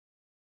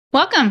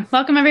Welcome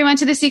everyone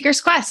to the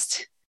Seeker's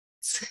Quest.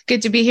 It's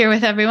good to be here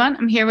with everyone.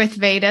 I'm here with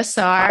Veda,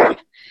 Sar,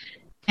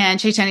 and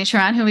Chaitanya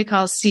Charan, who we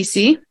call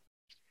CC.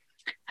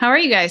 How are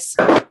you guys?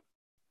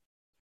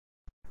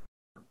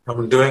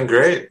 I'm doing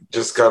great.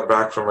 Just got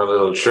back from a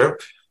little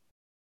trip.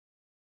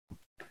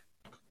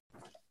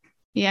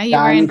 Yeah, you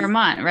were in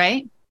Vermont,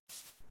 right?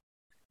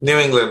 New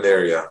England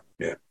area,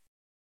 yeah.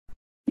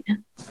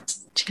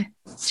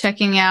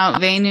 Checking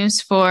out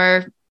venues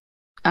for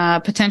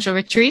potential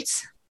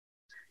retreats.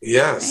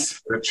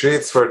 Yes,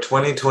 retreats for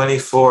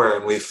 2024,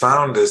 and we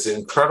found this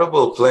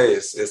incredible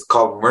place. It's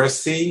called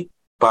Mercy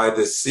by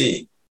the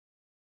Sea.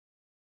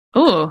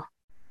 Ooh.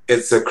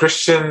 It's a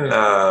Christian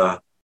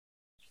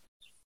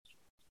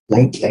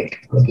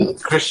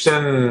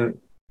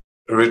Christian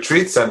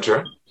retreat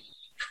center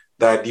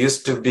that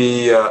used to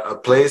be a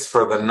place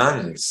for the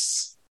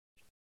nuns.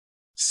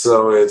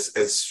 So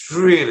it's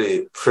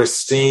really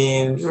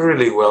pristine,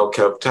 really well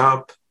kept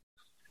up,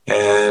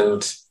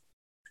 and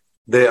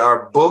they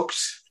are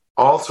booked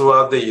all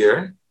throughout the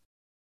year.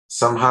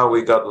 Somehow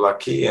we got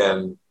lucky,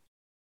 and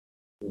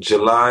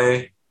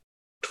July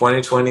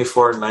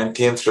 2024,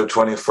 19th through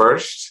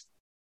 21st,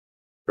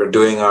 we're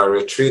doing our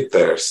retreat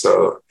there.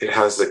 So it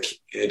has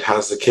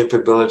the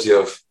capability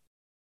of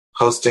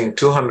hosting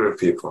 200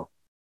 people.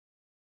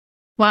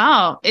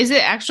 Wow. Is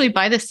it actually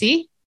by the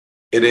sea?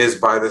 It is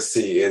by the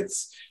sea.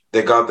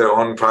 They got their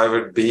own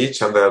private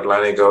beach on the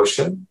Atlantic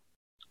Ocean.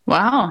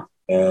 Wow.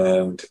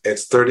 And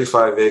it's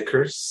 35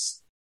 acres.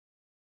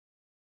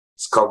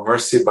 It's called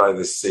Mercy by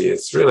the Sea.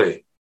 It's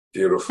really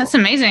beautiful. That's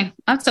amazing.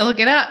 I'll have to look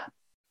it up.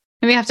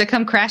 Maybe I have to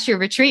come crash your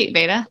retreat,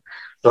 Veda.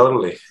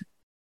 Totally.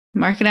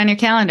 Mark it on your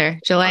calendar,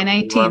 July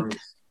 19th.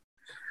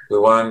 We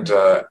want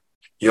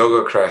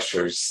yoga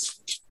crashers,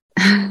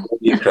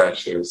 yogi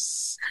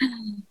crashers.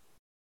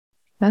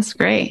 That's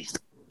great.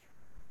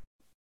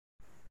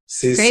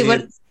 CC,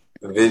 great.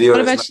 The video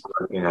is not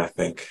working, I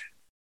think.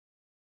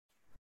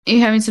 Are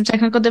you having some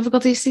technical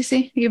difficulties,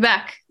 CC? You're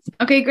back.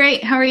 Okay,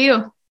 great. How are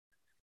you?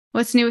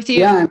 What's new with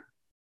you? Yeah.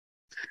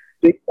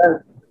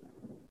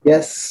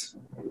 Yes.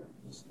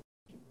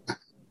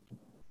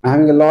 I'm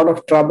having a lot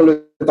of trouble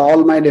with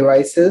all my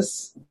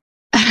devices.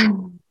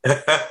 All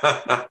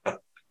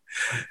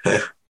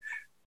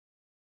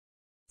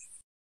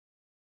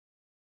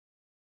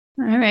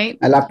right.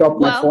 My laptop,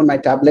 my phone, my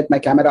tablet, my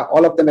camera,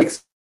 all of them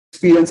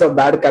experience of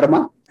bad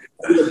karma.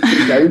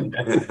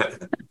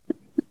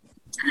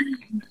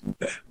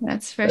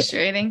 That's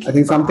frustrating. I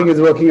think something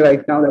is working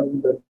right now.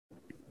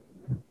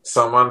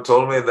 Someone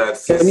told me that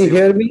CC... Can you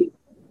hear me?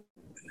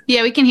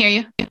 Yeah, we can hear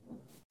you.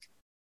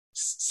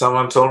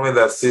 Someone told me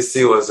that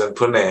CC was in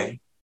Pune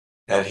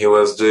and he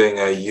was doing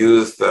a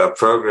youth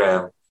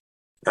program.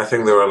 I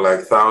think there were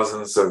like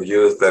thousands of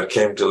youth that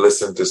came to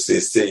listen to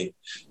CC,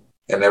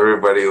 and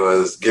everybody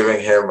was giving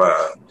him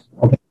a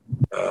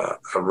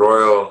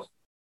royal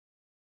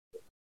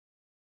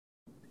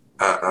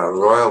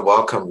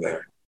welcome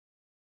there.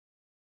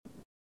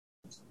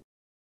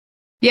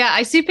 Yeah,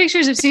 I see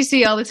pictures of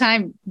CC all the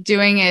time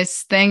doing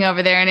his thing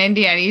over there in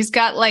India, and he's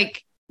got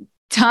like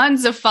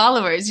tons of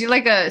followers. You're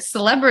like a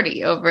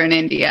celebrity over in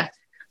India.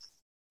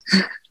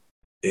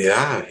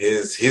 Yeah,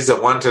 he's a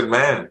wanted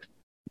man.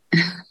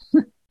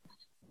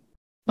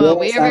 Well,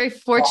 we are very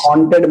fortunate. A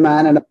haunted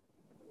man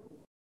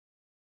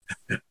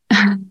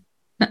and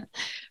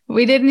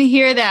we didn't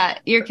hear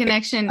that. Your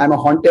connection. I'm a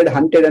haunted,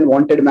 hunted, and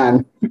wanted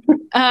man.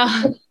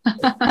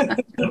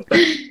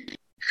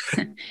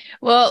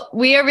 Well,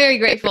 we are very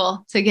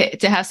grateful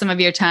to have some of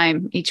your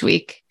time each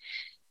week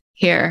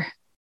here.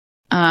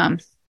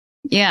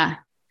 Yeah.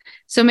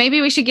 So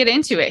maybe we should get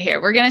into it here.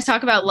 We're going to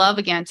talk about love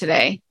again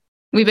today.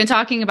 We've been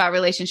talking about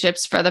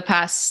relationships for the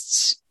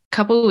past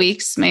couple of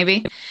weeks,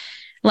 maybe.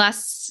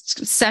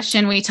 Last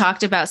session, we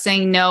talked about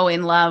saying no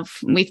in love.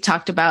 We've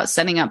talked about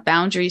setting up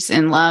boundaries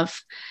in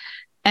love.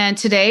 And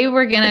today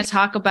we're going to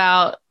talk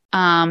about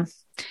love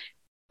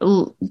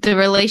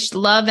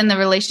and the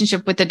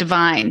relationship with the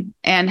divine,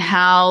 and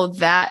how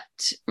that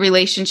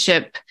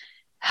relationship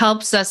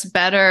helps us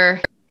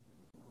better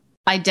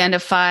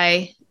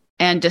identify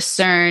and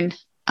discern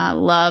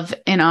love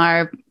in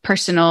our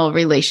personal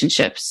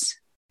relationships.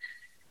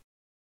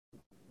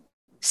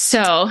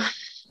 So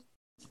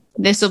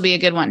this will be a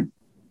good one.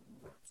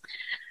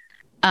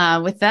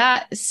 With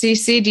that,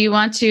 CC, do you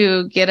want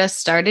to get us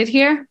started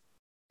here?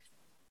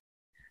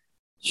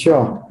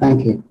 Sure.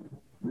 Thank you.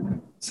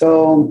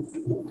 So,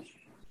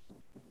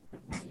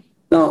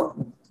 now,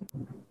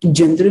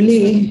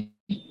 generally,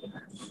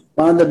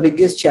 one of the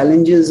biggest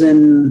challenges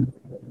in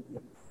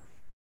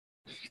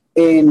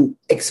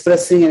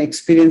expressing and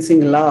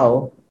experiencing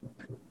love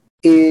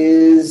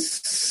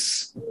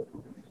is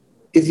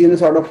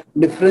sort of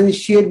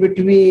differentiate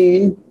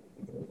between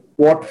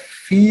what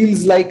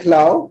feels like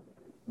love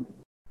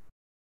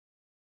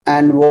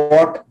and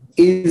what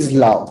is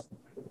love.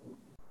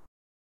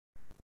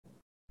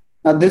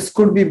 Now, this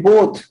could be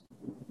both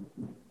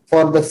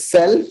for the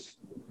self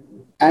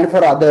and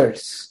for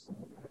others.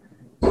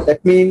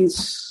 That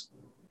means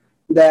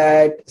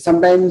that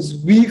sometimes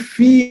we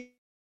feel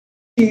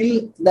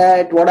feel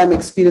that what I'm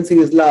experiencing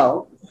is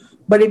love,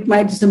 but it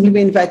might simply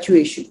be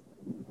infatuation.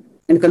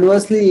 And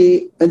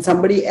conversely, when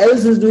somebody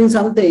else is doing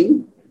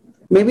something,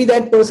 maybe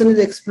that person is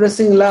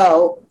expressing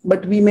love,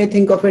 but we may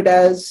think of it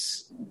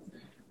as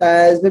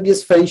maybe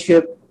just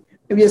friendship,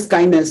 maybe just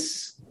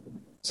kindness.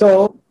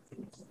 So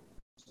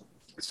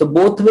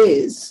both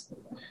ways,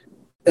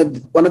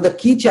 one of the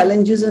key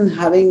challenges in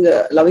having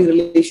a loving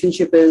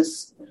relationship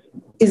is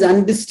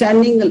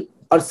understanding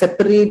or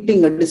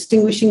separating or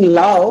distinguishing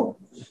love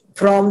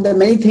from the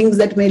many things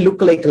that may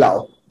look like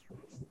love.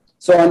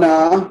 So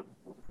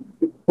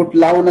put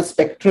love on a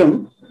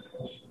spectrum,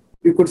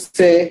 you could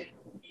say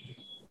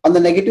on the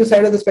negative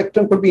side of the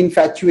spectrum could be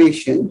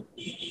infatuation,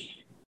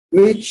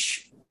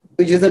 which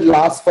doesn't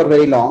last for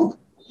very long.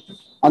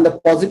 On the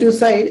positive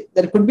side,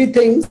 there could be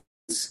things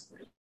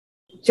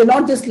which are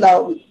not just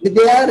love.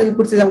 They are, you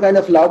could say, some kind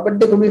of love, but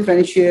they could be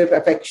friendship,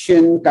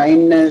 affection,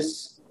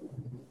 kindness,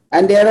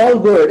 and they are all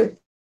good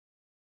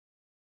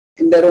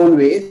in their own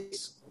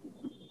ways.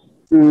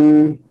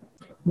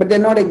 But they're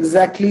not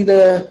exactly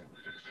the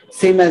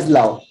same as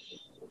love.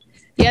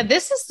 Yeah,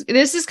 this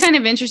is kind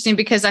of interesting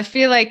because I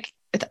feel like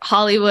with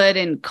Hollywood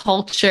and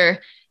culture,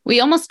 we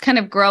almost kind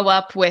of grow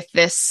up with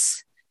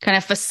this kind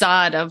of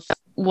facade of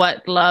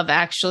what love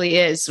actually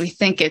is. We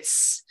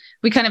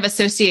kind of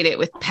associate it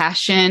with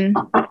passion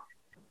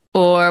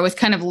or with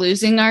kind of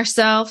losing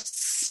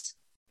ourselves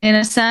in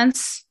a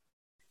sense.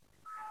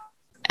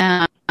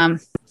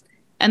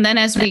 And then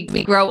as we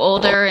grow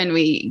older and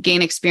we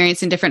gain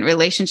experience in different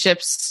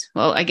relationships,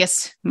 well, I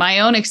guess my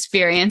own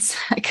experience,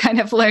 I kind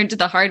of learned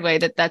the hard way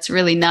that that's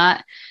really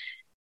not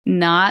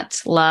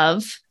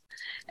love.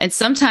 And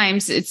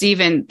sometimes it's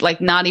even like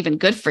not even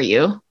good for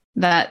you.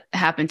 That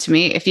happened to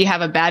me. If you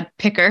have a bad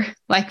picker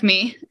like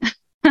me,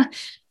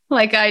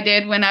 like I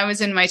did when I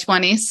was in my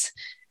 20s.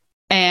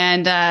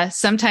 And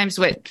sometimes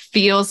what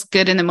feels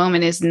good in the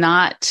moment is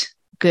not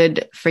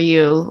good for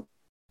you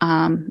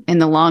in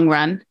the long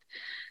run.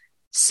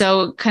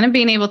 So kind of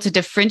being able to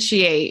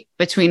differentiate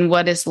between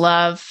what is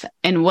love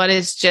and what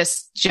is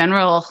just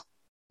general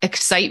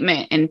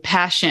excitement and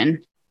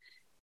passion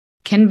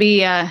can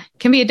be a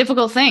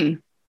difficult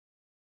thing.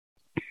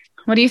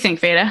 What do you think,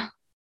 Veda?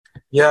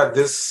 Yeah,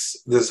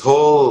 this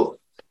whole,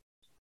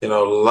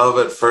 love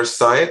at first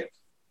sight,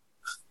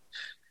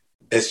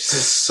 it's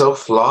just so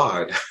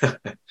flawed.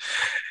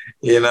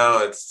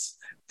 It's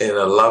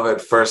love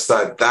at first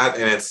sight. That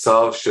in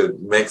itself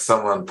should make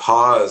someone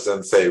pause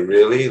and say,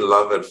 really?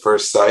 Love at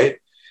first sight?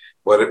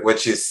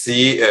 What you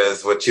see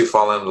is what you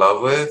fall in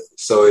love with.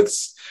 So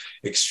it's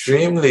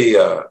extremely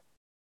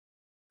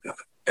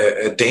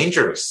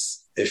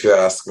dangerous, if you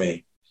ask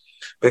me.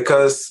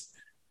 Because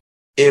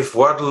if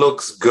what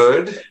looks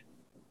good,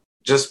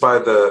 just by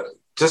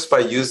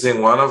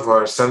using one of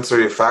our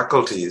sensory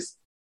faculties,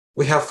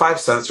 we have 5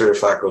 sensory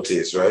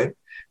faculties, right?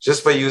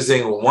 Just by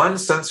using one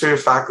sensory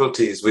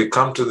faculties, we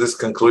come to this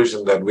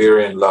conclusion that we're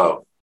in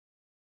love.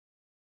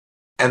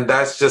 And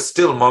that's just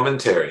still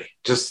momentary.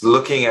 Just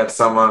looking at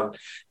someone,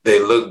 they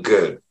look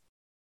good.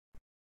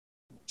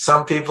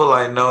 Some people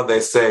I know, I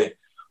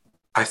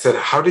said,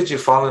 how did you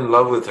fall in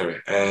love with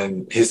her?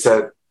 And he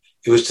said,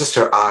 it was just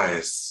her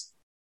eyes.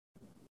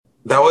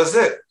 That was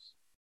it.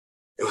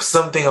 It was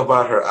something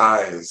about her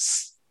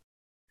eyes.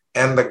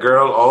 And the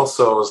girl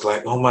also was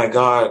like, oh my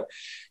God,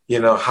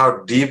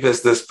 how deep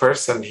is this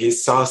person? He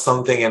saw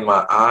something in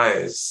my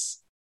eyes.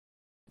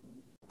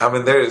 I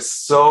mean, there is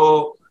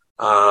so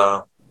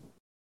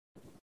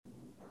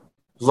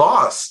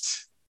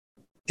lost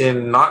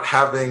in not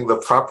having the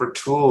proper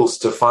tools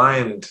to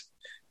find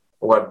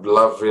what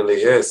love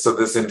really is. So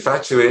this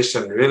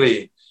infatuation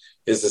really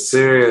is a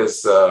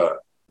serious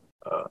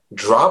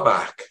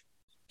drawback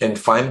in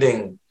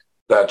finding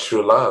that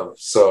true love.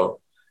 So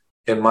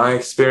in my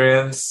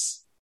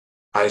experience,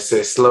 I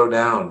say slow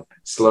down,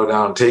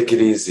 take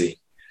it easy.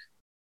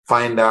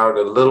 Find out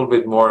a little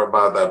bit more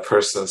about that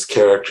person's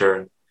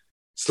character.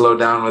 Slow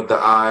down with the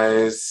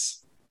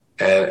eyes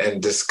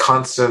and this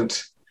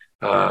constant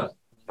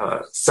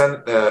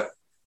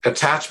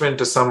attachment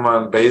to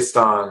someone based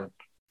on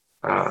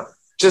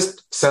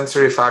just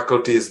sensory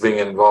faculties being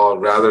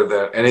involved rather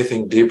than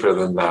anything deeper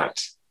than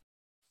that.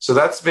 So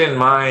that's been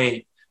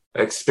my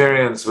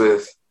experience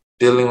with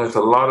dealing with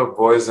a lot of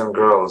boys and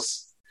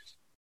girls.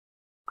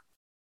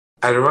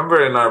 I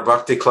remember in our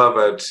Bhakti Club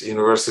at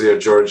University of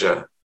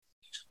Georgia,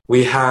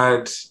 we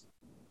had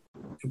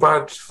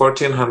about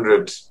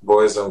 1,400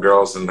 boys and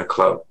girls in the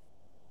club.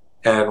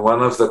 And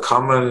one of the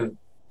common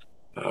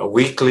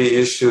weekly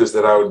issues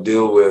that I would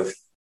deal with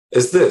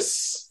is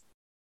this,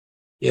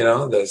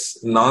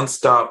 this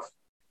nonstop,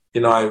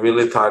 I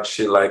really thought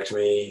she liked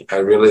me. I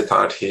really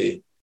thought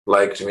he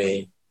liked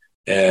me.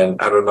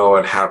 And I don't know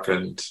what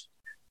happened.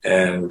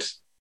 And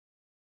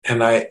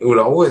I would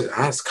always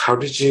ask, how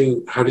did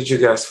you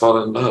guys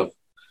fall in love?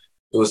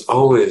 It was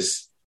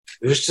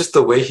just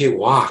the way he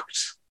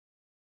walked.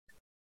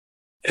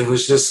 It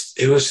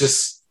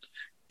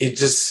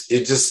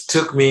just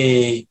took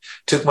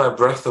my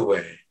breath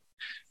away.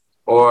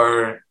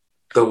 Or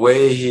the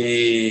way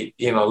he,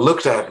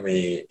 looked at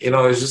me, it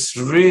was just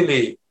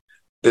really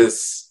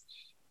this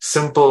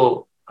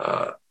simple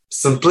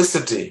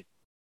simplicity.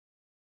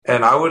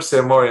 And I would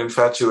say more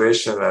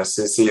infatuation, as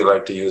CC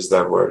like to use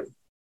that word.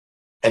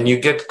 And you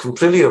get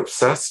completely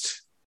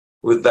obsessed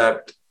with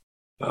that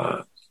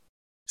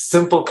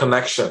simple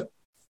connection.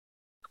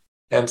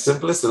 And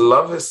simplicity,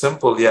 love is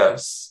simple,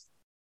 yes,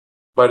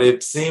 but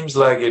it seems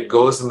like it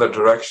goes in the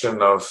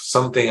direction of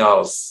something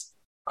else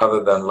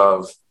other than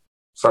love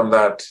from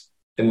that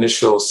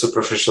initial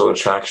superficial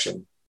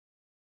attraction.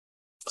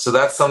 So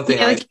that's something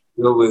I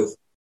deal with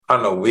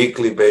on a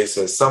weekly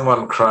basis.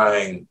 Someone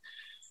crying,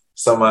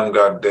 someone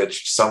got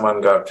ditched,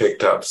 someone got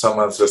picked up,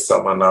 someone's with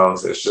someone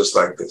else. It's just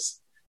like this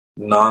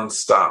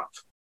nonstop.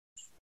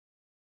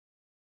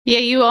 Yeah,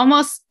 you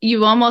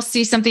almost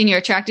see something you're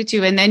attracted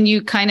to, and then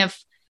you kind of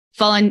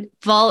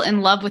fall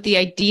in love with the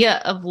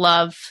idea of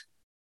love,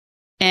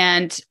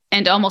 and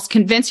almost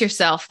convince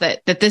yourself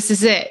that this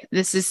is it.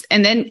 This is,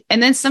 and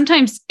then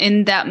sometimes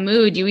in that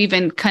mood you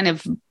even kind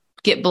of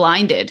get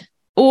blinded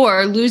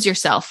or lose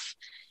yourself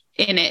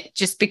in it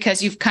just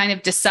because you've kind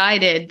of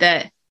decided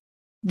that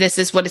this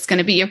is what it's going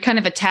to be. You're kind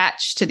of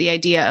attached to the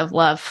idea of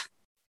love.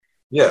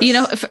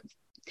 Yes.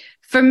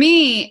 For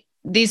me,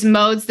 these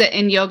modes that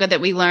in yoga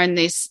that we learn,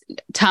 these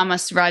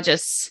tamas,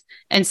 rajas,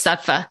 and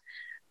sattva,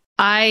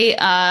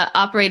 I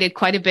operated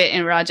quite a bit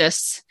in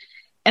rajas,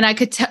 and I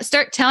could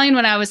start telling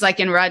when I was like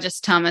in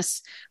rajas,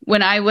 tamas,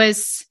 when I would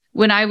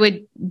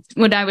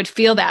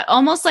feel that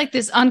almost like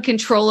this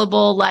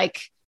uncontrollable,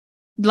 like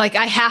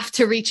I have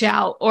to reach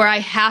out, or I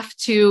have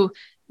to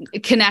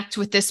connect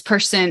with this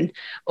person,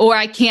 or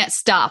I can't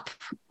stop,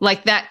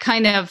 like that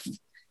kind of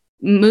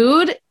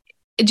mood.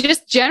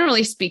 Just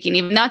generally speaking,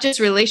 even not just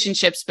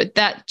relationships, but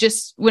that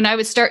just when I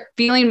would start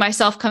feeling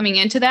myself coming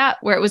into that,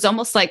 where it was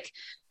almost like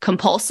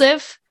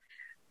compulsive,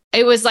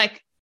 it was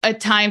like a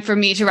time for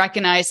me to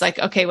recognize, like,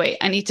 okay, wait,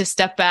 I need to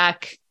step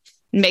back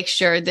and make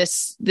sure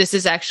this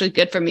is actually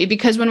good for me.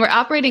 Because when we're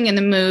operating in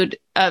the mood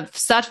of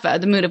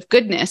sattva, the mood of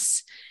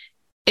goodness,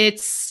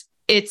 it's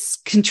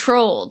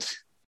controlled.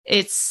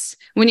 It's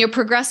when you're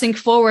progressing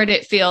forward,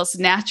 it feels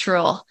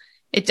natural.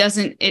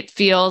 It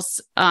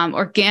feels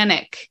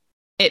organic.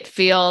 It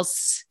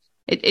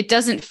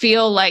doesn't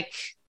feel like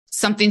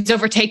something's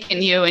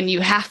overtaken you and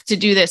you have to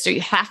do this, or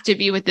you have to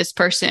be with this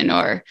person,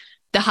 or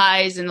the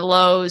highs and the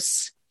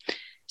lows.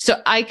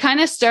 So I kind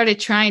of started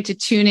trying to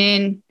tune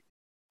in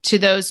to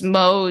those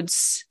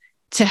modes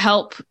to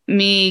help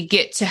me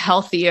get to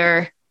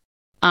healthier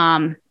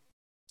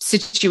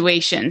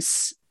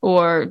situations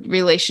or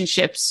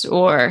relationships,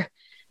 or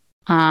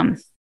and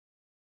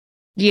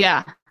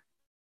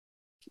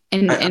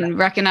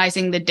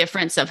recognizing the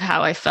difference of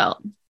how I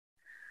felt.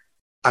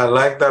 I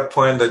like that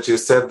point that you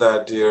said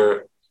that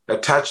you're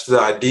attached to the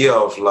idea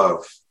of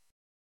love.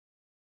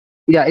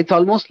 Yeah, it's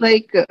almost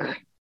like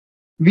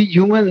we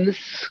humans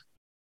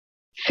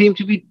seem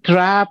to be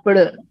trapped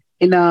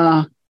in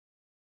a,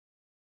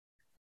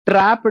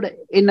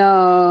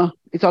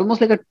 it's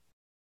almost like a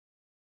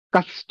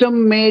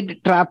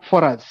custom-made trap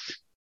for us.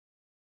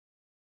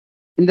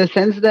 In the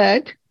sense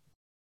that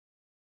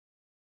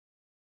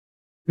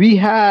we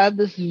have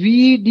this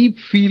very deep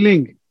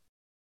feeling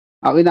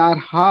in our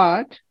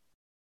heart.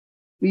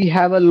 We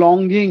have a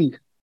longing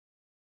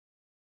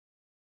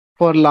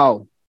for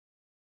love.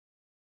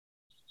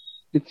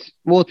 It's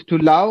both to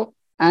love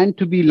and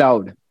to be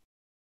loved.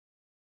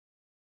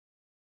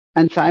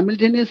 And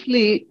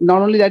simultaneously,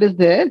 not only that is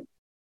there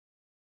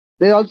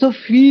also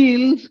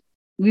we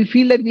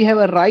feel that we have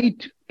a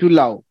right to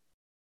love.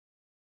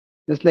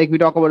 Just like we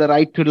talk about the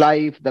right to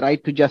life, the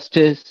right to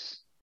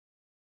justice.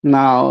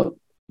 Now,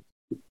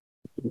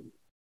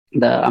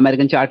 the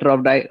American Charter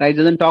of Rights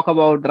doesn't talk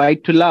about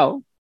right to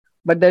love,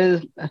 but there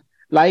is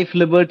life,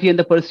 liberty, and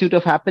the pursuit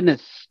of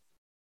happiness.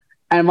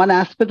 And one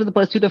aspect of the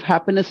pursuit of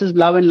happiness is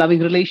love and loving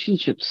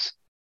relationships.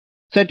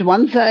 So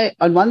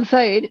on one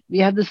side, we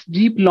have this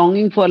deep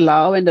longing for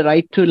love and the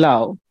right to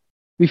love.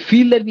 We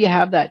feel that we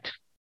have that.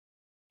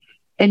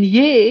 And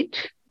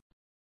yet,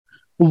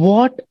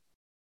 what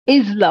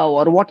is love,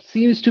 or what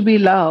seems to be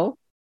love,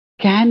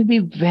 can be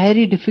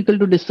very difficult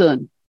to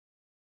discern.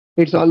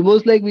 It's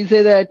almost like we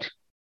say that,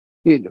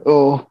 we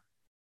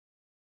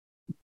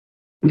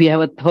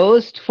have a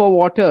thirst for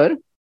water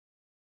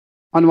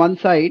on one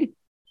side,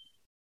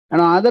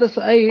 and on the other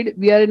side,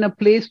 we are in a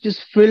place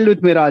just filled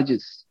with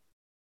mirages.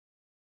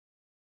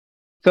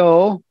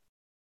 So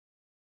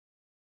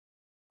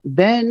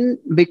then,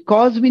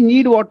 because we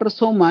need water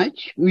so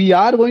much, we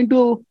are going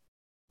to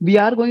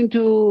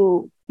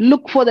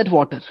look for that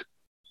water.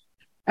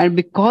 And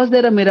because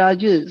there are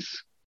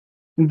mirages,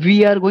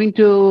 we are going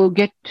to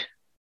get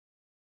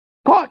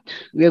caught.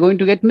 We are going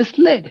to get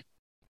misled.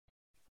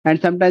 And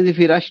sometimes if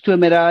we rush to a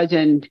mirage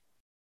and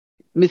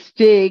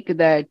mistake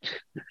that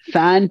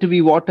sand to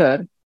be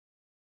water,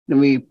 then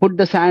we put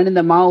the sand in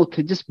the mouth,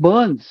 it just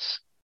burns.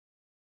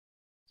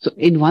 So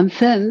in one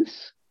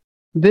sense,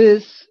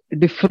 this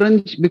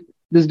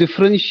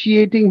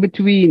differentiating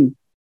between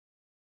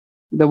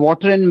the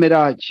water and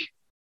mirage,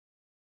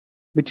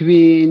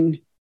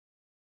 between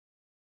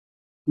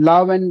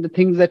love and the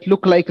things that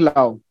look like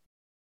love.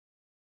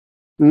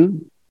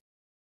 You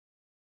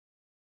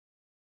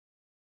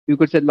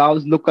could say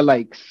love's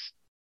lookalikes.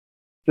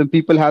 Some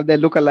people have their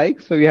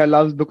lookalikes, so we have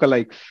love's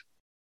lookalikes.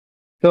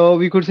 So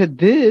we could say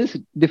this,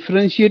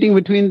 differentiating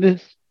between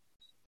this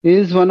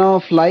is one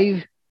of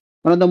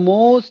the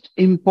most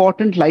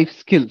important life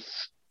skills.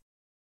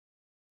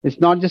 It's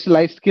not just a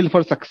life skill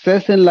for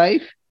success in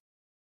life,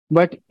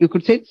 but you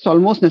could say it's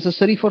almost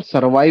necessary for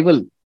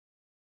survival.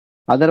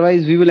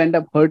 Otherwise, we will end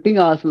up hurting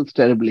ourselves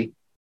terribly.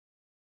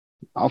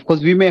 Of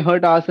course, we may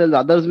hurt ourselves,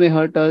 others may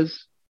hurt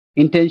us,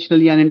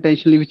 intentionally,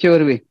 unintentionally,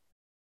 whichever way.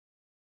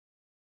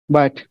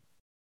 But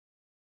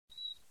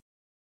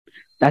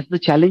that's the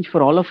challenge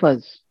for all of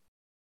us.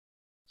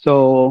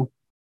 So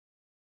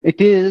it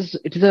is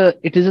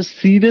a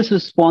serious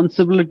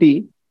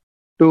responsibility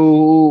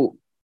to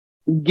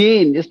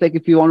gain, just like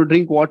if you want to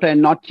drink water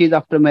and not chase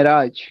after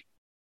mirage.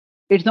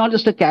 It's not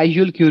just a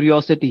casual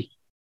curiosity.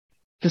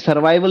 It's a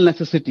survival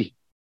necessity.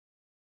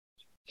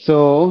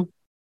 So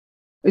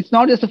it's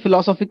not just a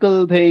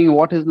philosophical thing,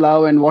 what is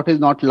love and what is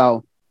not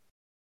love,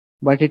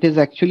 but it is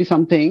actually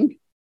something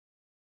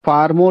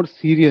far more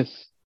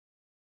serious.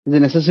 It's a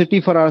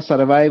necessity for our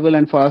survival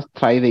and for our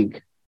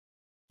thriving.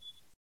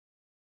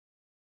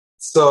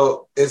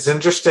 So it's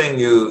interesting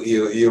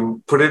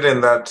you put it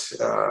in that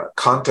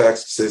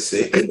context,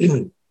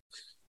 Sissy,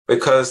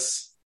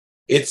 because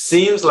it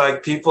seems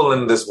like people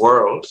in this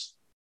world,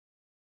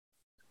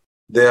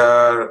 they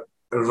are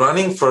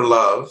running for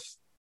love,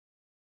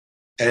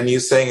 and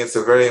you saying it's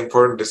a very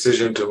important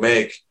decision to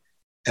make.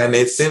 And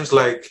it seems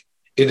like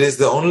it is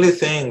the only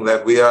thing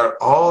that we are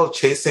all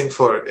chasing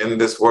for in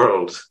this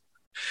world.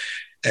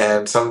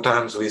 And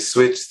sometimes we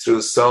switch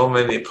through so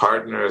many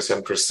partners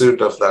in pursuit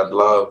of that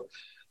love.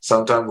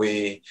 Sometimes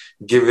we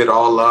give it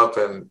all up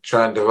and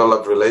try and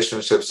develop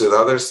relationships with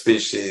other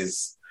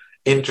species,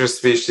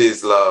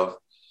 interspecies love.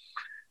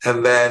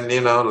 And then,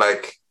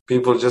 like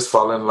people just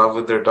fall in love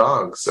with their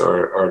dogs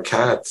or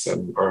cats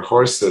or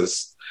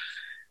horses.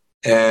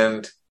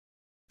 And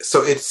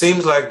so it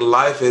seems like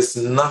life is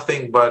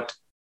nothing but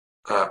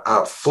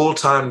a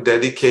full-time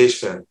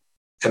dedication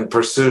in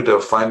pursuit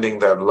of finding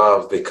that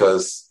love,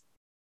 because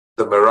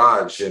the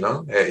mirage,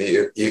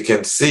 you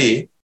can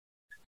see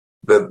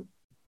that,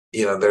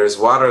 there's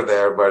water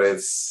there, but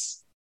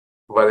it's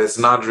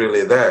not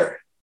really there.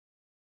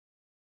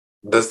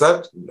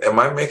 Am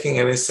I making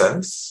any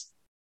sense?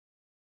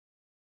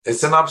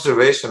 It's an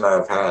observation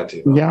I've had.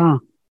 Yeah.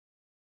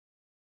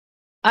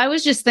 I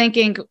was just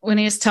thinking when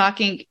he was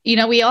talking,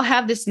 we all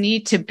have this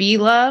need to be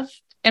loved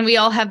and we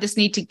all have this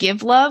need to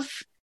give love.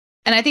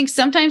 And I think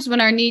sometimes when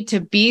our need to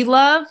be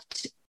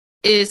loved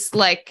is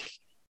like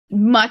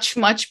much,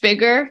 much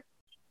bigger,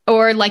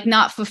 or like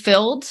not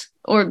fulfilled,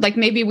 or like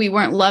maybe we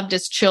weren't loved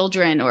as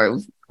children,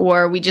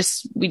 or we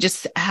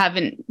just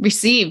haven't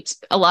received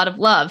a lot of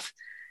love,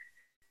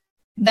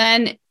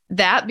 then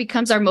that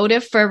becomes our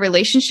motive for a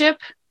relationship.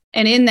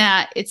 And in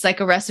that, it's like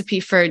a recipe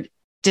for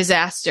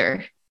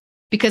disaster,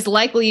 because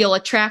likely you'll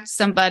attract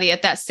somebody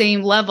at that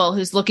same level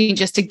who's looking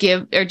just to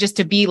give or just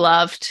to be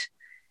loved.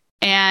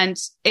 And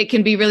it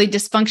can be really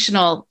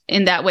dysfunctional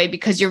in that way,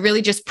 because you're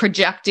really just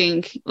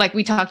projecting, like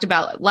we talked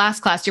about last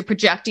class, you're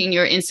projecting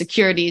your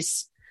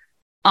insecurities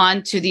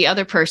onto the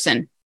other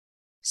person.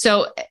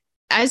 So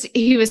as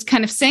he was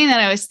kind of saying that,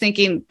 I was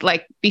thinking,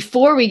 like,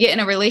 before we get in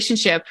a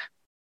relationship,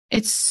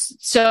 it's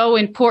so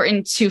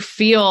important to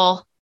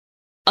feel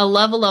a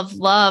level of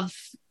love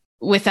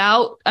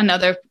without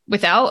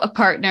a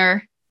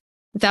partner,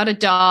 without a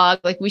dog.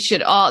 Like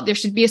there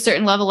should be a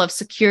certain level of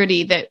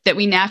security that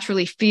we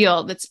naturally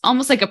feel. That's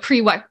almost like a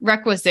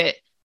prerequisite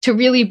to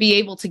really be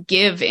able to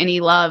give any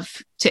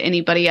love to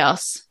anybody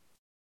else.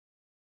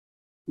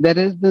 There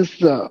is this,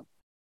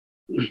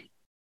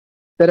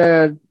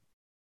 there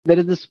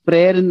is this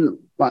prayer in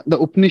the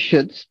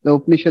Upanishads. The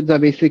Upanishads are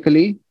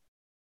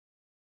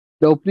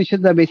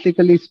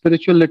basically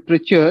spiritual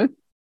literature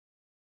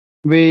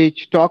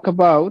which talk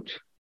about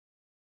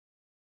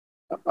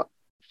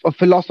a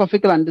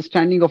philosophical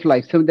understanding of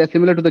life. So they're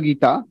similar to the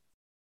Gita.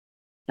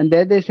 And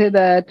there they say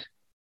that,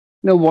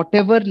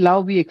 whatever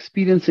love we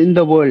experience in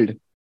the world,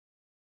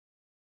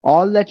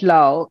 all that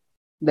love,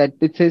 that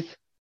it says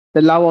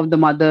the love of the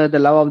mother, the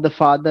love of the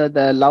father,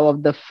 the love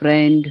of the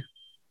friend,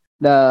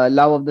 the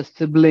love of the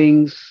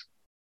siblings,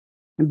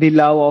 the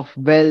love of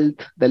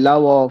wealth, the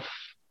love of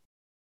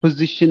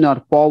position or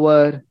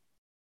power,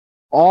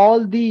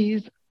 all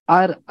these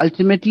are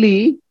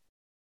ultimately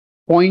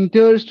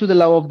pointers to the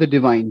love of the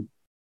divine.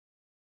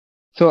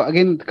 So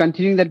again,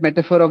 continuing that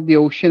metaphor of the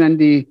ocean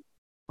and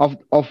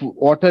of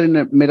water in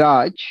a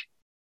mirage,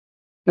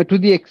 to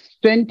the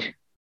extent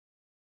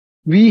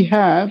we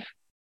have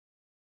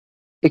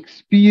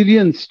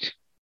experienced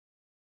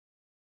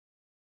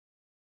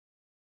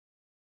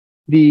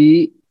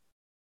the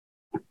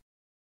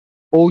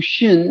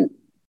ocean,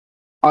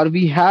 or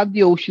we have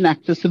the ocean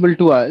accessible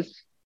to us,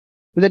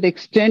 to that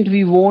extent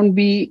we won't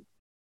be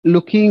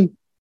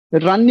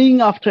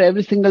running after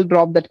every single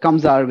drop that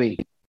comes our way.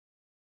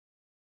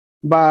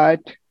 But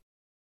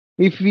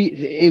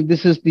if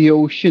this is the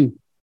ocean,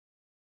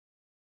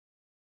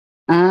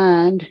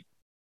 and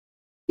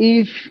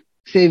if,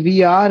 say,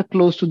 we are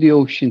close to the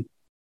ocean,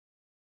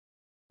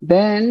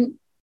 then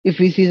if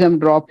we see some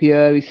drop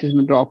here, we see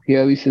some drop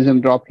here, we see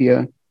some drop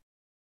here,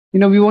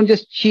 we won't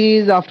just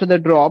chase after the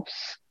drops,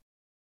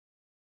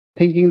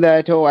 thinking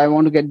that, oh, I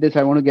want to get this,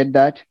 I want to get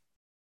that.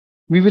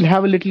 We will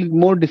have a little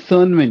more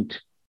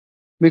discernment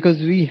because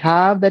we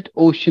have that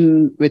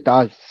ocean with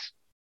us.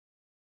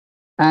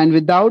 And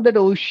without that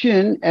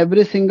ocean,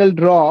 every single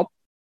drop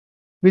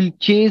will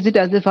chase it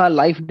as if our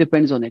life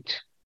depends on it.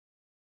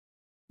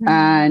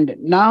 And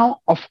now,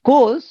 of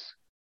course,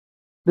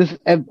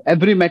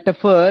 every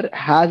metaphor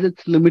has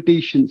its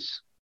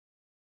limitations,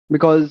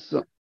 because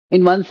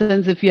in one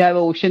sense, if you have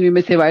an ocean, we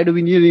may say, why do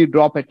we need any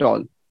drop at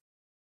all?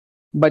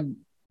 But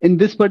in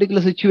this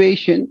particular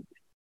situation,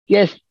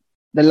 yes,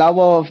 the love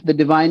of the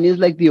divine is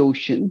like the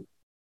ocean,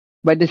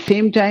 but at the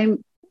same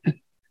time,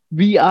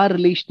 we are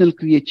relational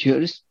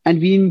creatures, and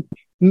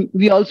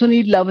we also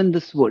need love in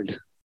this world.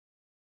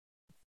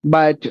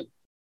 But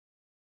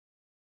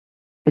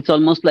it's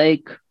almost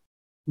like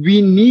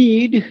we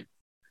need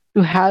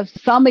to have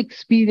some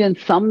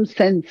experience, some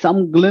sense,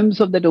 some glimpse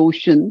of that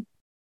ocean,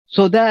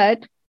 so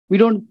that we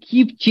don't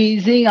keep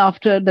chasing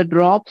after the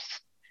drops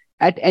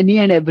at any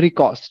and every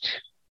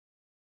cost.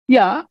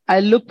 Yeah,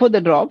 I look for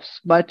the drops,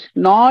 but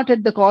not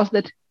at the cost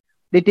that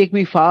they take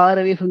me far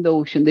away from the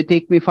ocean. They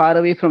take me far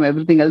away from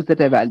everything else that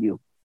I value.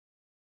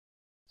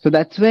 So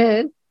that's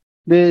where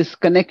this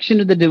connection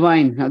to the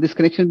divine, now this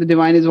connection to the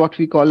divine is what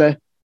we call is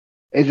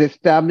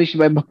established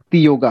by Bhakti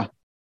Yoga.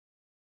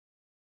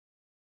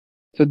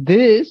 So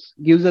this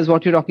gives us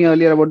what you're talking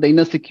earlier about the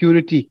inner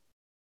security,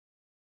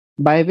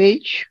 by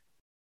which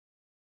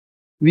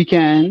we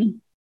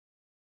can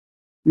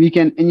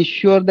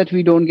ensure that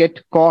we don't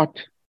get caught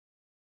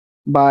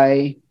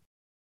by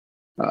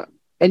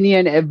any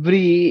and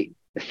every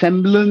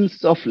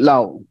semblance of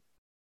love.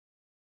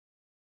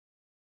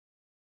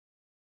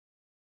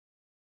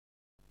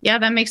 Yeah,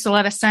 that makes a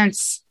lot of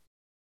sense.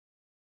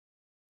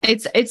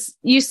 It's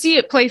you see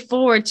it play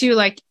forward too,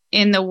 like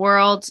in the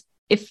world,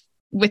 if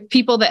with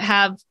people that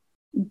have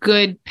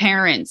good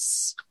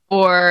parents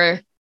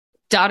or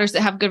daughters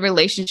that have good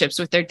relationships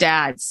with their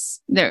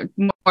dads, they're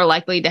more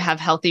likely to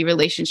have healthy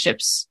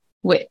relationships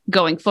with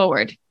going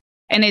forward.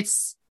 And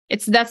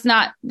that's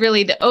not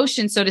really the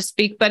ocean, so to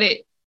speak, but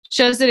it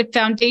shows that if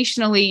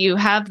foundationally you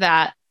have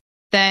that,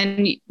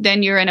 then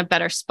you're in a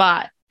better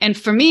spot. And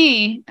for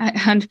me,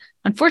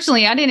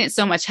 unfortunately, I didn't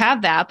so much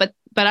have that, but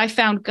I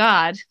found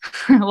God.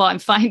 Well,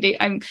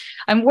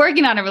 I'm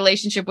working on a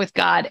relationship with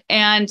God,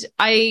 and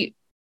I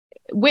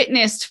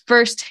witnessed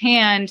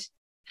firsthand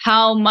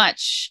how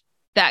much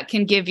that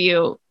can give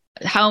you,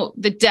 how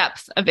the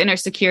depth of inner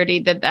security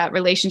that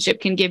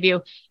relationship can give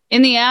you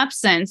in the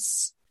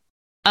absence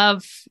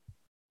of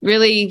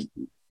really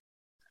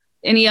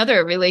any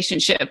other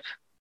relationship.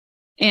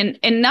 And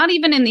not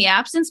even in the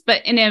absence,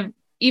 but in a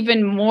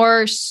even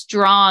more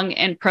strong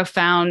and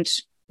profound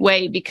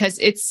way, because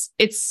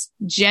it's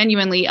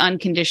genuinely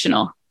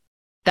unconditional,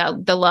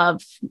 that the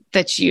love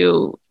that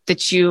you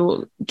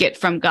get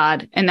from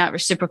God and that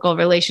reciprocal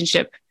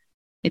relationship.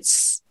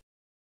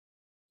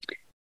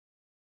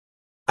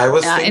 I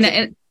was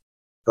thinking,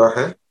 go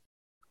ahead.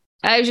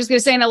 I was just going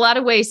to say, in a lot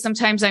of ways,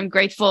 sometimes I'm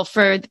grateful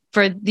for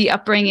the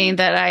upbringing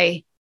that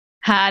I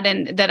had,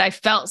 and that I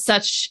felt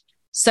such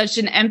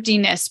an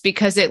emptiness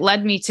because it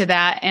led me to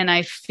that. And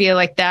I feel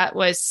like that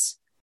was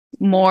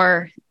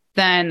more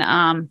than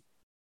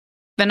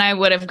I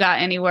would have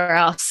got anywhere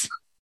else.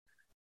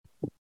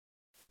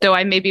 Though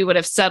I maybe would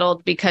have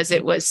settled because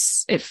it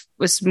was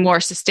more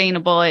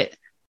sustainable. It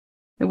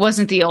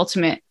wasn't the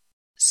ultimate.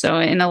 So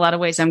in a lot of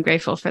ways, I'm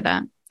grateful for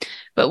that.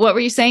 But what were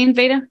you saying,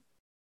 Veda?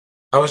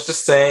 I was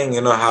just saying,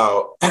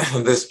 how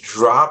this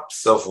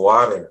drops of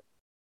water,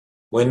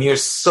 when you're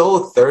so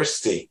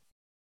thirsty,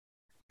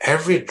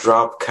 every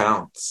drop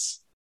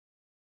counts.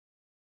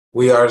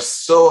 We are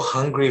so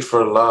hungry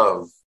for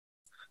love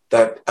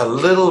that a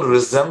little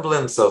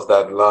resemblance of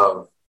that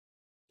love,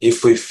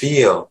 if we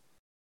feel,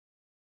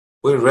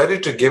 we're ready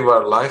to give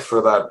our life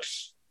for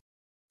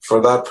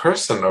that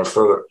person or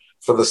for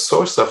the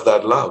source of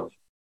that love.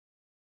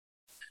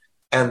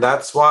 And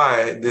that's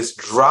why these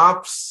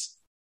drops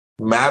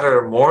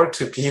matter more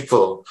to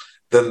people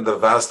than the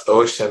vast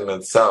ocean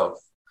itself.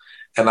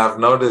 And I've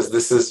noticed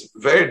this is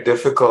very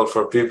difficult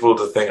for people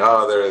to think,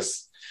 oh, there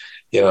is,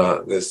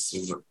 this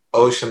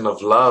ocean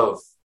of love,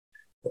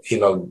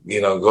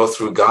 go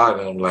through God.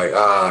 And I'm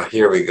like,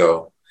 here we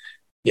go.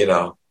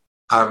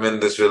 I'm in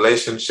this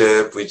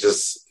relationship. We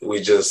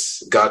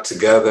just got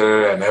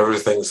together and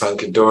everything's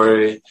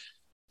hunky-dory.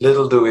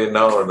 Little do we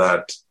know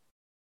that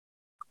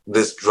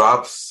this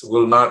drops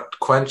will not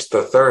quench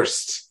the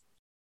thirst.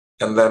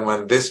 And then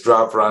when this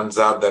drop runs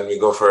out, then we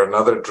go for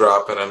another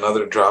drop and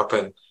another drop.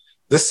 And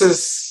this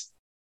is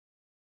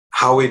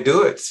how we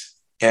do it.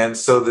 And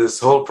so this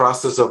whole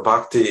process of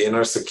bhakti,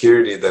 inner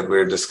security that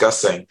we're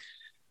discussing,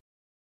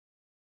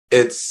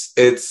 it's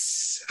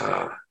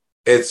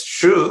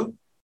true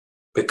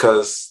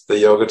because the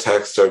yoga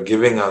texts are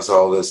giving us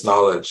all this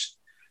knowledge.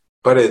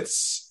 But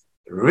it's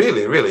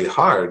really, really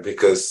hard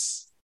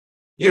because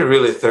you're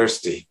really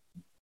thirsty.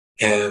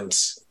 And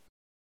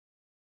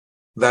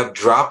that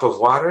drop of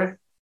water,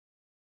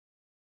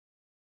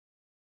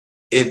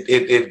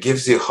 it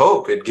gives you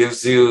hope. It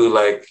gives you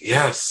like,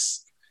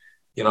 yes,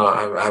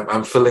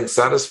 I'm feeling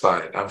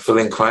satisfied. I'm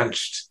feeling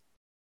quenched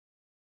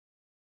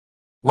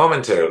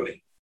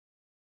momentarily.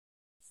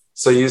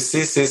 So you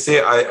see,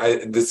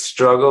 Cece, the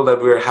struggle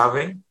that we're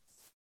having.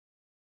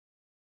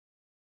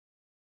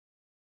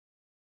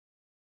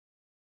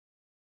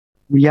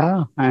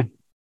 Yeah,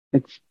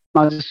 it's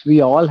not just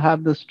we all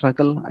have the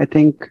struggle. I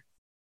think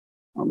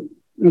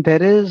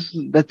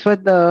that's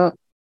what to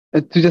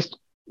just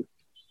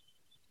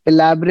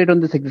elaborate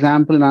on this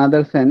example in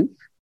another sense.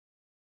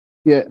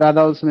 Yeah, Radha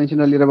also mentioned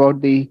earlier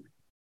about the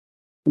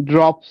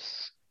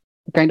drops,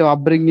 kind of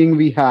upbringing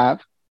we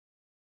have.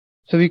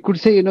 So we could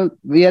say,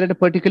 we are at a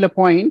particular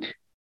point,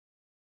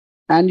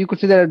 and you could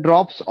say there are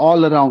drops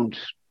all around.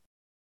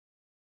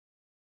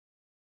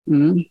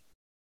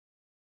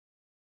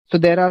 So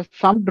there are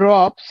some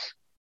drops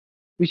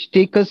which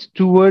take us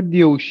toward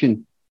the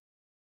ocean,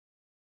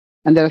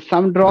 and there are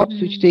some drops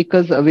which take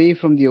us away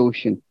from the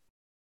ocean.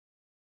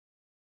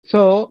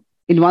 So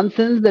in one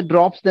sense, the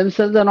drops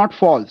themselves are not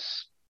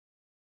false,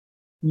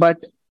 but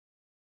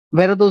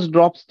where are those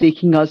drops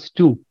taking us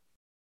to?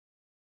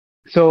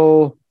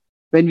 So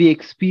when we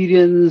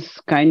experience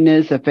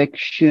kindness,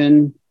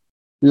 affection,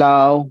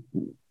 love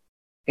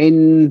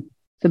in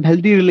some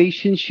healthy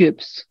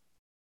relationships,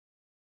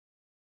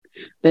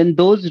 then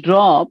those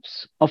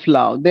drops of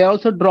love, they are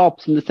also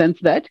drops in the sense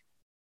that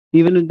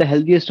even with the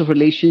healthiest of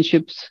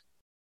relationships,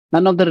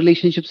 none of the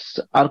relationships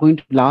are going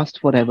to last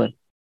forever.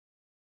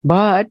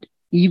 But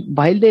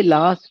while they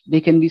last,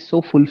 they can be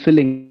so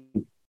fulfilling.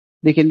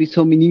 They can be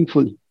so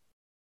meaningful.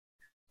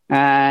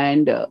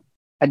 And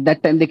at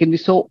that time, they can be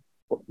so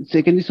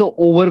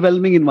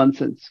overwhelming in one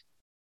sense.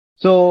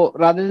 So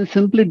rather than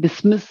simply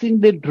dismissing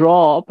the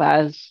drop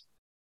as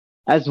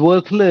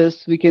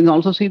worthless, we can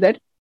also see that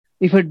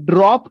if a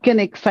drop can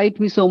excite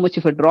me so much,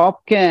 if a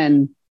drop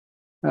can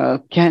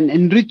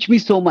enrich me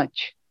so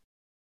much,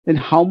 then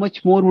how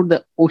much more would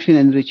the ocean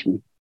enrich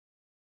me?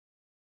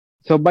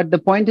 So, but the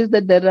point is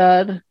that there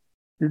are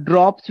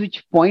drops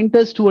which point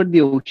us toward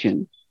the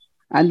ocean,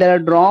 and there are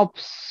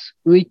drops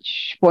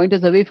which point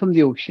us away from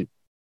the ocean.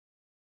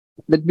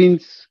 That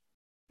means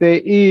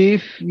that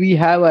if we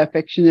have an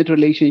affectionate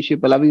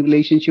relationship, a loving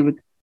relationship with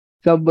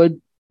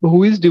someone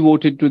who is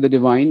devoted to the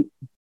divine,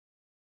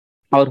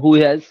 or who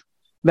has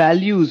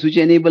values which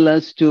enable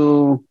us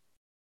to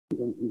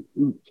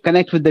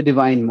connect with the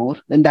divine more,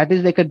 then that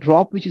is like a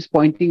drop which is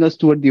pointing us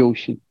toward the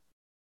ocean.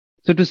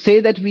 So to say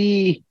that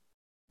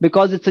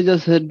because it's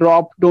just a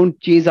drop, don't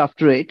chase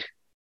after it,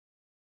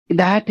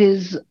 that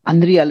is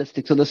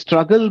unrealistic. So the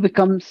struggle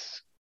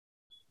becomes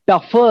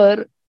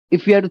tougher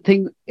if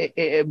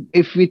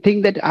we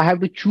think that I have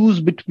to choose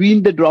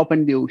between the drop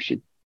and the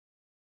ocean.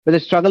 But the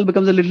struggle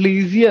becomes a little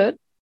easier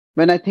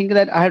when I think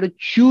that I have to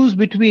choose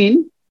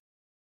between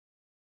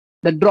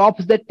the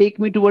drops that take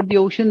me toward the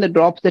ocean, the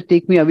drops that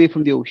take me away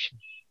from the ocean.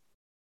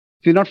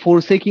 So you're not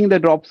forsaking the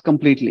drops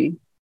completely,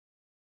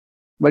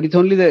 but it's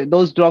only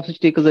those drops which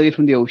take us away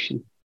from the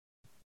ocean.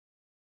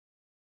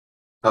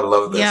 I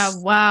love this. Yeah,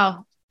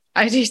 wow.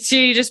 I just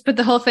you just put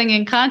the whole thing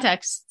in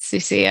context,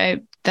 Cece.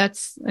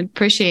 I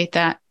appreciate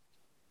that.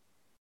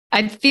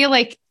 I feel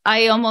like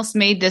I almost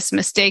made this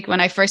mistake when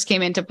I first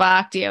came into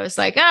Bhakti. I was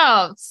like,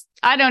 oh,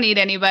 I don't need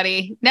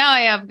anybody. Now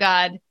I have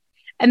God.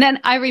 And then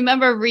I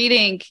remember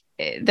reading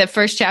the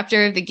first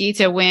chapter of the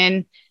Gita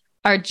when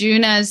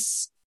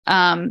Arjuna's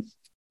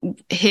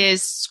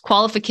his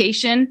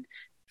qualification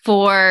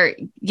for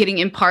getting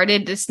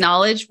imparted this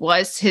knowledge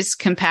was his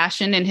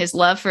compassion and his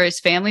love for his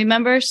family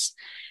members.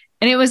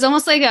 And it was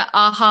almost like an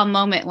aha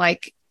moment,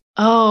 like,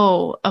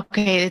 oh,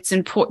 okay, it's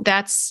important.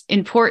 That's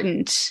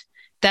important.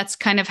 That's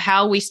kind of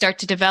how we start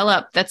to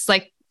develop. That's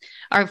like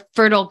our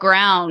fertile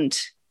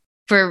ground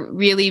for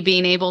really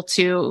being able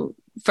to,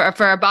 for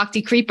our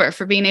bhakti creeper,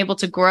 for being able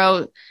to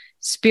grow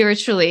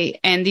spiritually.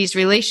 And these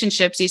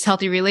relationships, these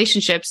healthy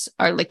relationships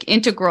are like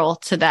integral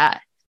to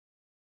that.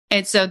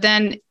 And so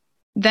then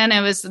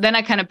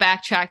I kind of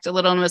backtracked a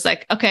little and was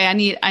like, okay,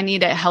 I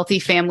need a healthy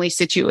family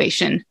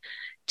situation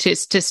to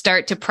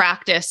start to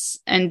practice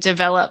and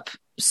develop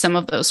some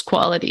of those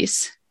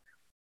qualities.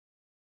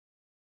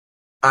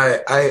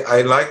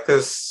 I like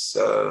this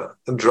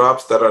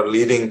drops that are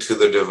leading to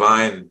the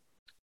divine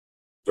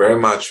very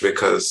much,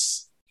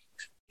 because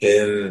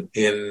in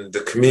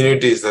the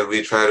communities that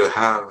we try to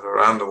have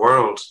around the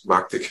world,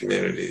 bhakti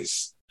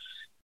communities,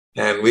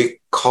 and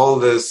we call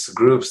this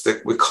groups,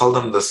 that we call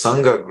them the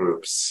Sangha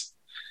groups.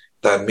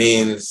 That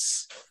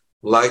means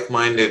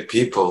like-minded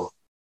people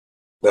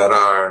that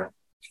are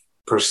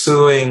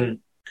pursuing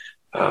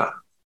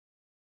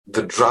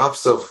the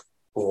drops of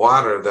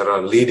water that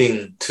are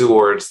leading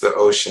towards the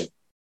ocean.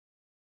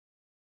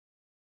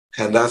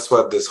 And that's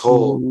what this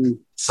whole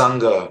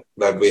Sangha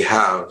that we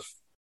have.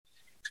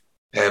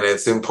 And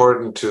it's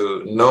important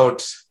to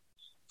note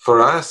for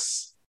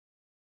us,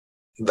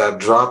 that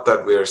drop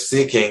that we are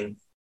seeking,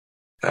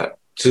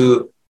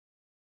 to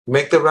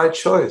make the right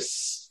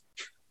choice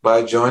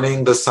by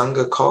joining the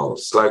Sangha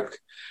calls. Like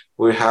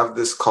we have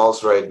these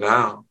calls right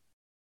now,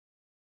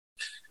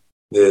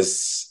 the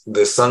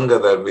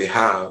Sangha that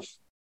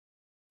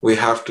we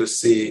have to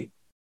see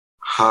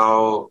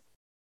how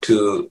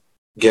to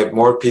get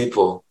more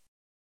people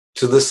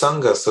to the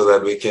Sangha so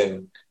that we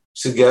can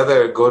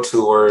together go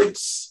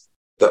towards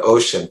the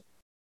ocean.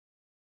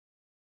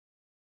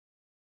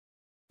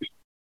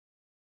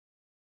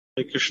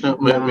 Hey Krishna,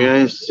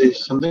 may I say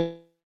something?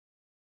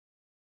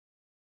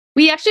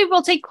 We actually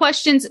will take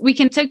questions. We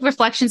can take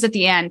reflections at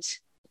the end.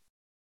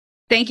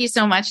 Thank you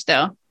so much,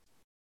 though.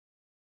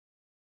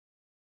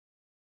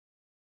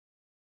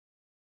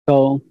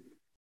 So,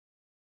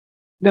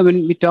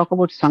 when we talk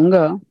about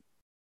Sangha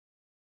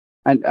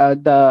and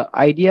the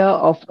idea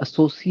of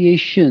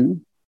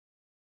association,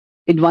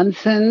 in one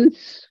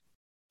sense,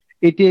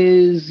 it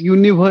is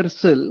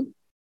universal,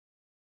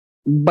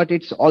 but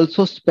it's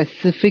also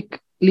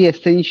specifically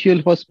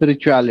essential for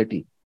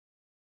spirituality.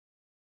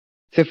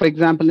 Say, for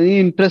example, any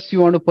interest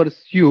you want to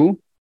pursue,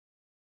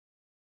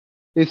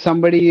 if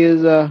somebody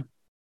is,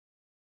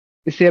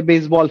 say, a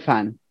baseball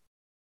fan,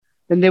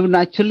 then they would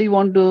naturally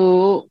want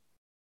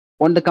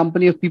the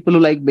company of people who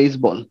like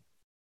baseball.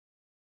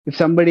 If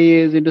somebody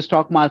is into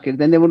stock market,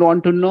 then they would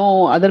want to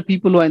know other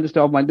people who are in the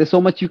stock market. There's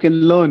so much you can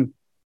learn.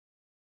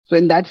 So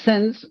in that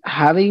sense,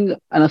 having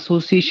an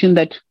association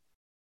that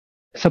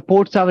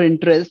supports our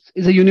interests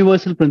is a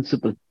universal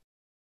principle.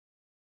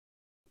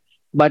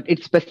 But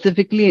it's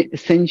specifically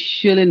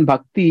essential in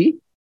bhakti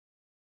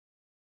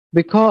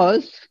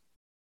because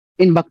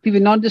in bhakti,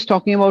 we're not just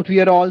talking about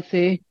we're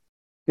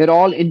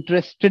all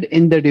interested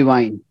in the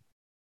divine.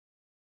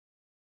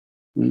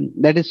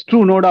 That is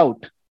true, no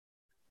doubt.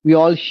 We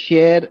all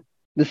share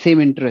the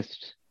same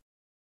interest.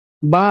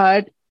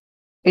 But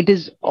it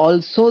is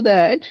also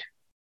that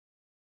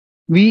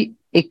we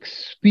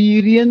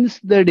experience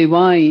the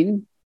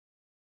divine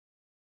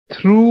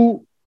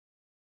through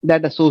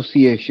that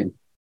association.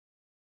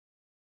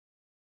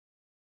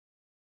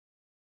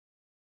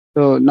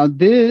 So now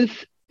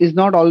this is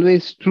not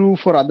always true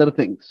for other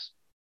things.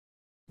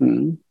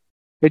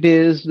 It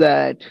is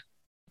that,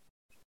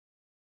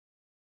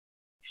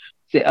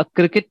 say, a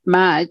cricket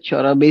match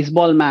or a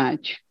baseball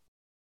match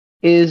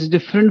is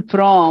different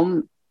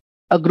from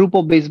a group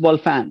of baseball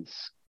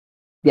fans.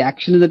 The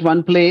action is at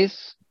one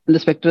place and the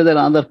spectator is at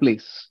another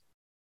place.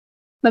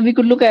 Now we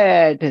could look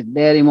at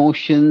their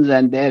emotions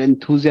and their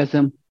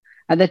enthusiasm,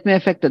 and that may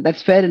affect it.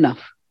 That's fair enough.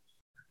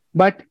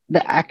 But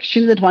the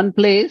action is at one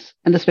place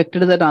and the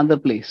spectator is at another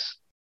place.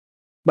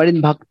 But in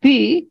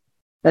bhakti,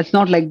 that's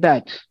not like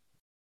that.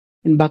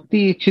 In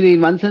bhakti, actually,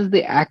 in one sense,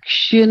 the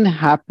action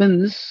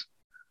happens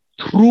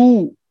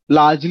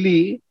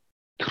largely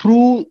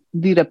through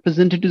the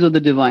representatives of the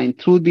divine,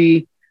 through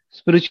the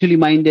spiritually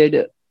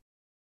minded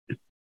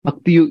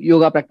bhakti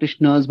yoga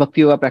practitioners.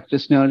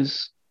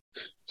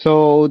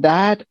 So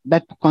that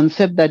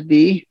concept that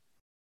the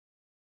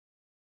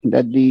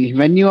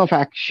venue of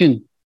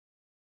action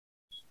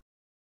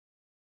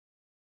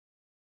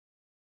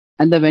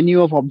and the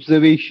venue of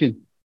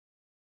observation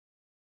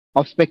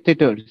of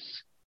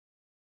spectators,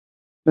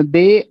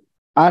 they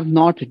are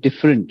not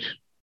different.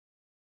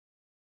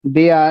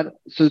 They are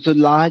so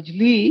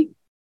largely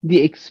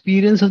the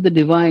experience of the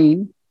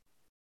divine.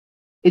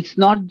 It's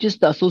not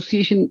just the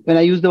association. When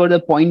I use the word a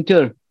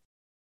pointer,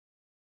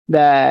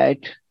 that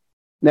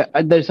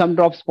there's some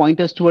drops point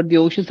us toward the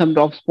ocean, some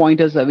drops point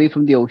us away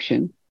from the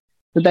ocean.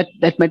 So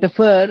that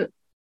metaphor,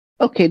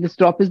 okay, this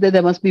drop is there.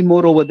 There must be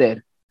more over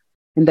there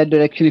in that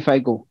direction if I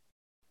go.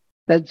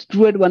 That's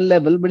true at one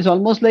level, but it's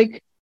almost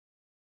like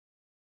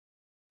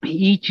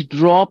each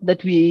drop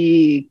that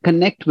we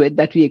connect with,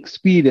 that we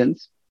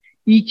experience,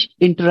 each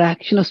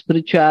interaction of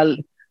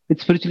spiritually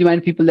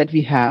minded people that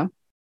we have,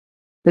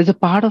 there's a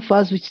part of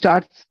us which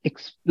starts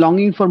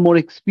longing for more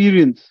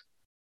experience,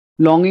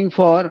 longing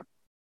for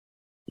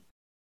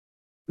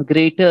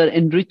greater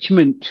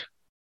enrichment,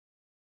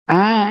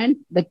 and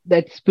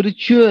that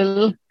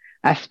spiritual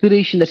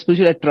aspiration, that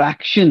spiritual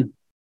attraction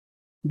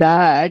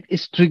that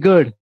is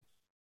triggered,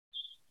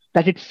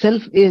 that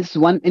itself is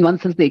in one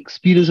sense the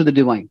experience of the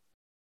divine.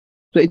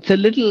 So it's a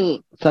little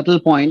subtle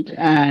point,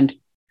 and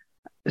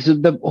so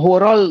the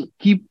overall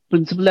key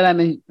principle that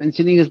I'm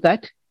mentioning is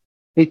that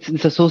it's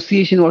this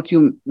association, what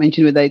you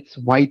mentioned, whether it's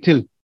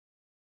vital,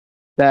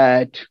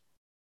 that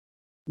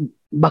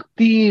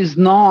bhakti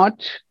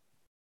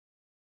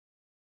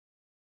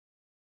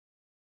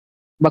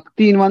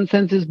in one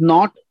sense is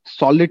not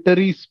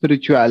solitary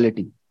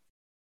spirituality.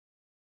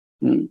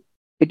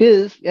 It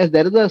is, yes,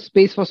 there is a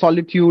space for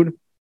solitude,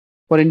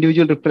 for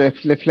individual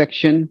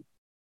reflection.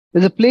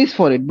 There's a place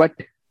for it, but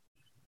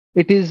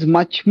it is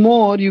much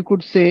more, you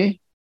could say,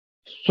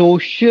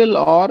 social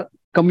or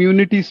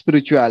community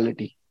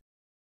spirituality.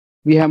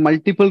 We have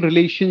multiple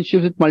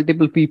relationships with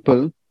multiple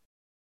people,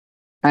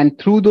 and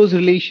through those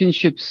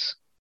relationships,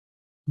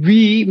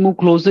 we move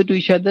closer to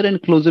each other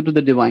and closer to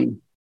the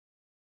divine.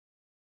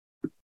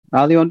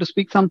 Al, you want to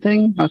speak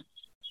something?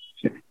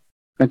 Okay.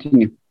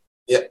 Continue.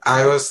 Yeah,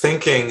 I was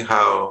thinking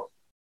how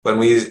when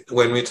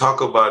we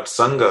talk about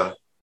Sangha,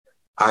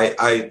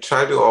 I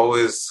try to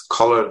always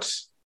call it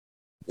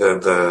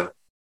the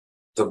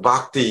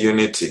bhakti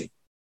unity,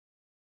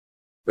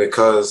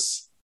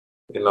 because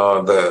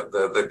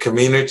the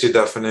community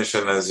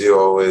definition, as you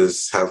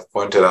always have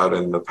pointed out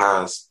in the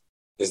past,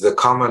 is the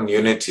common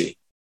unity.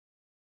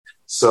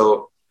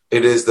 So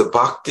it is the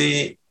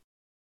bhakti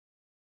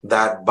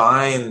that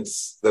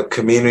binds the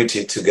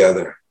community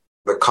together.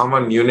 The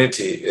common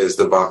unity is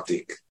the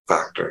bhakti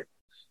factor.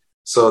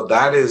 So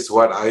that is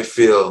what I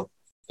feel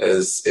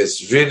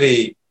is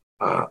really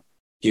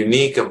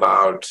unique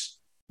about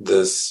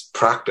this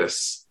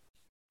practice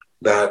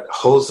that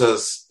holds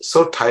us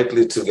so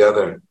tightly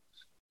together.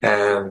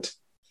 And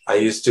I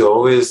used to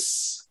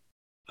always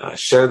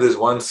share this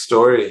one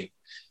story.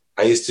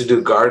 I used to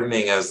do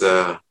gardening as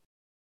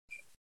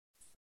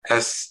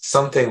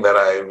something that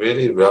I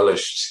really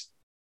relished.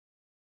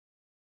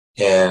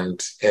 And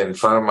in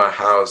front of my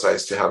house, I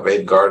used to have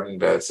 8 garden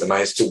beds, and I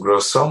used to grow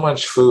so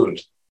much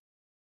food.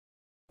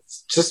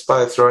 Just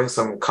by throwing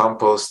some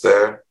compost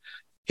there,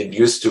 it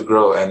used to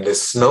grow. And the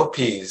snow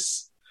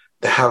peas,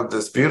 they have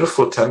this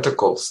beautiful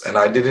tentacles, and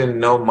I didn't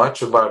know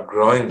much about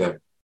growing them.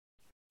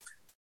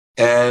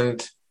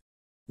 And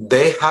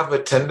they have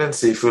a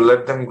tendency, if you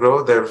let them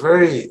grow, they're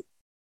very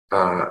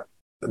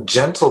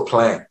gentle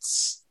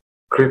plants,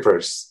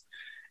 creepers.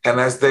 And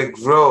as they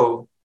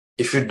grow,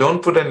 if you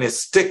don't put any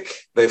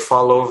stick, they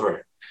fall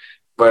over.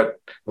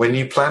 But when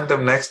you plant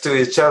them next to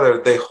each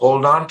other, they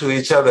hold on to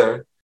each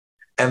other,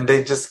 and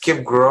they just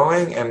keep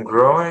growing and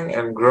growing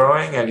and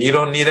growing, and you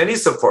don't need any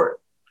support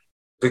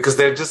because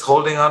they're just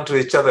holding on to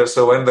each other.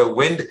 So when the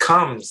wind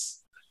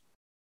comes,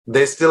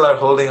 they still are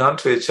holding on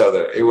to each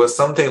other. It was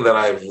something that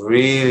I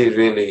really,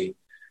 really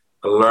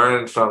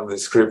learned from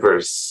these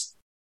creepers,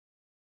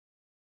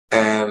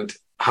 and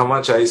how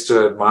much I used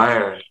to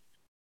admire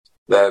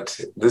that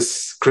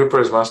these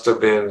creepers must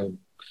have been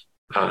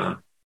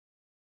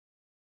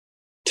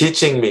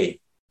teaching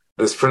me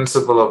this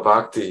principle of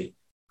bhakti,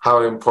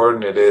 how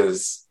important it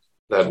is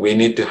that we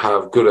need to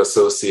have good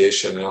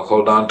association and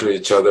hold on to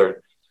each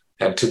other,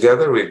 and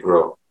together we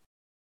grow.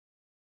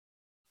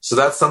 So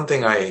that's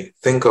something I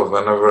think of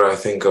whenever I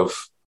think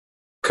of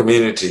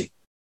community.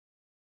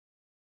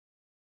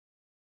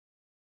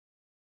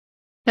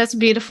 That's a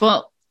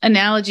beautiful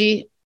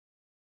analogy.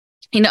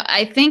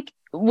 I think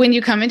when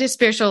you come into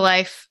spiritual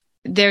life,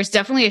 there's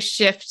definitely a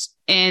shift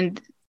in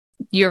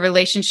your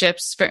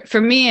relationships.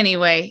 For me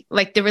anyway,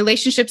 like the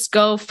relationships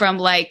go from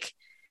like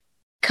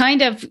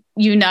kind of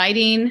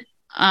uniting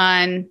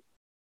on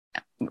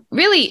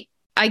really,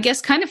 I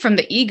guess, kind of from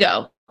the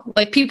ego,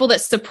 like people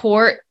that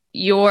support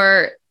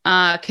your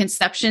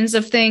conceptions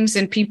of things,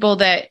 and people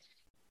that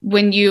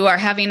when you are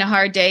having a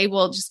hard day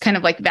will just kind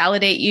of like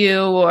validate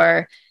you,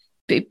 or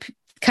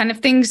kind of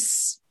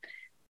things.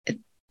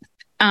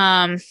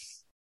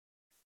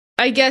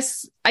 I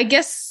guess,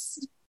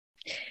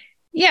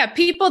 yeah,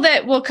 people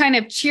that will kind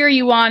of cheer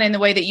you on in the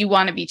way that you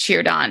want to be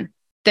cheered on,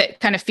 that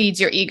kind of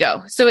feeds your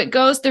ego. So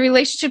the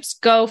relationships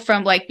go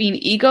from like being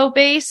ego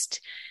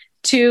based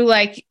to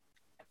like,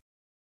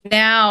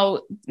 now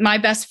my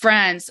best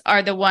friends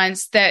are the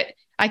ones that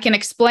I can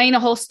explain a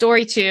whole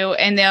story to,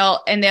 and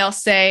they'll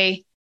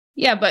say,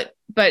 yeah, but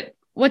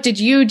what did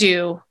you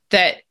do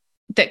that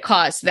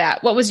caused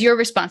that? What was your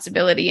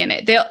responsibility in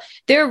it?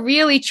 They're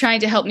really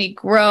trying to help me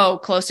grow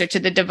closer to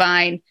the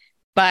divine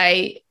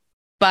by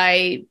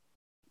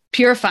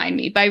purifying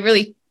me, by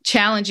really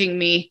challenging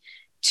me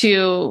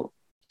to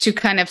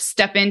kind of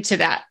step into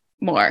that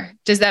more.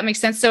 Does that make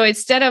sense? So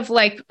instead of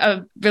like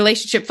a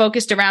relationship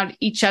focused around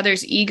each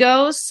other's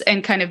egos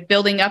and kind of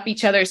building up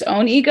each other's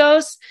own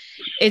egos,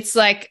 it's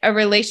like a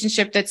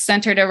relationship that's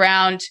centered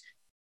around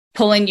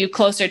pulling you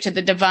closer to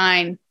the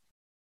divine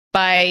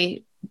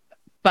by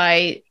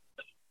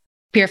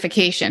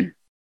purification.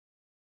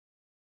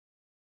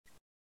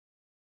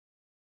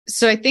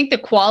 So I think the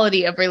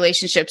quality of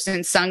relationships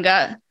in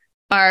Sangha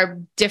are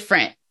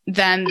different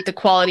than the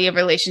quality of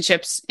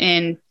relationships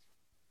in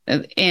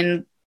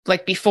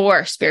like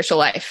before spiritual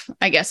life,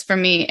 I guess, for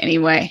me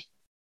anyway.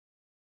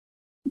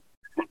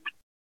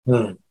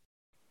 And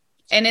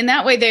in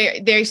that way,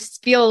 they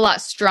feel a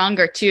lot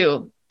stronger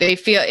too.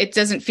 It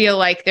doesn't feel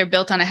like they're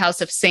built on a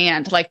house of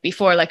sand like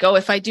before, like, oh,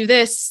 if I do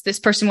this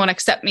person won't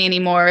accept me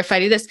anymore. If I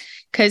do this,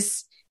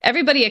 because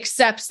everybody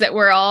accepts that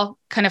we're all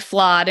kind of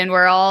flawed and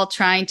we're all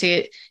trying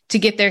to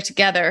get there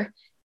together,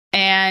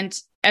 and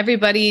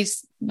everybody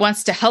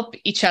wants to help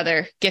each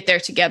other get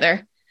there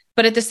together.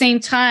 But at the same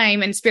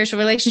time, in spiritual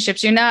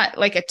relationships, you're not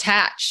like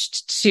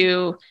attached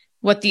to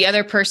what the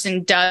other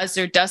person does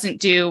or doesn't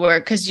do,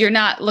 or because you're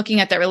not looking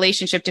at that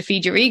relationship to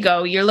feed your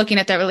ego. You're looking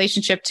at that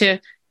relationship to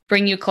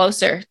bring you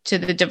closer to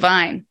the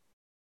divine.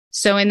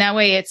 So in that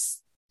way,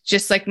 it's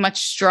just like much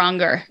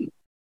stronger,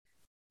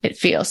 it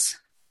feels.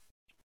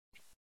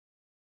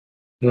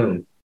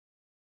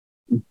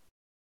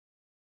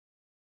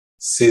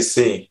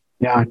 CC.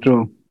 Yeah,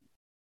 true.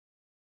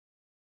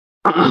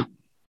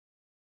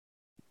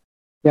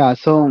 Yeah,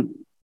 so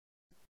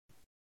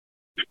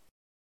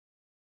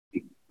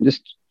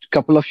just a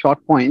couple of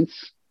short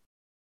points.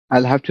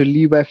 I'll have to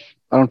leave by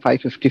around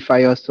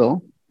 5:55 or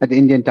so at the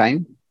Indian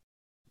time.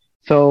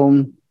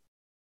 So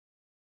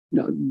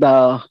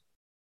the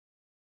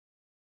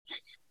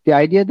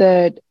idea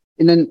that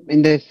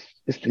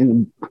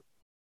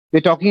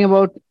we're talking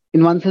about,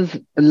 in one sense,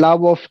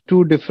 love of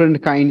two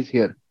different kinds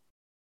here.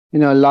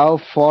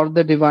 Love for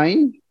the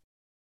divine,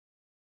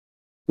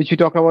 which we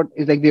talk about,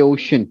 is like the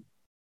ocean,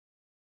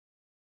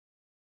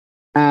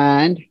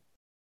 and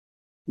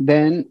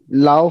then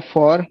love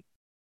for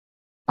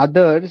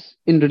others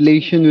in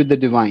relation with the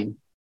divine.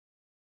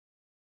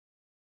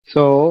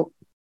 So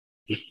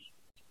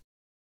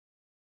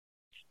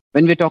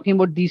when we're talking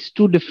about these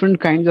two different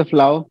kinds of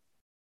love,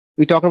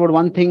 we talk about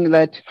one thing,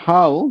 that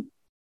how,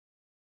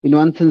 in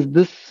one sense,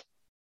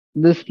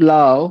 this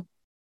love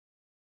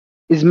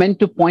is meant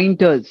to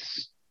point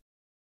us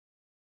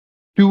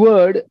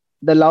toward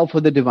the love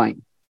for the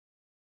divine.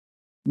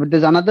 But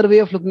there's another way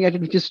of looking at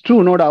it, which is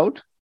true, no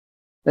doubt,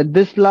 that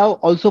this love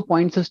also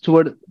points us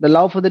toward the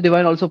love for the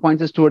divine, also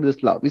points us toward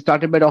this love. We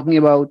started by talking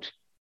about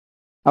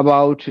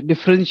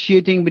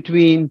differentiating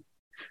between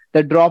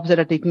the drops that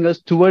are taking us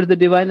towards the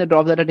divine, the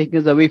drops that are taking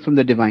us away from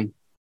the divine.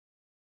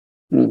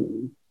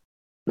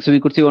 So we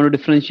could say we want to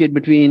differentiate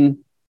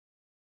between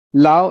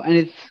love and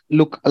its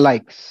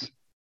lookalikes.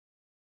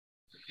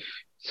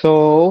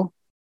 So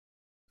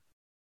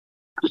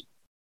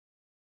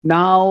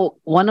now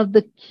one of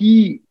the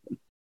key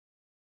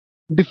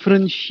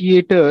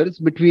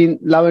differentiators between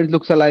love and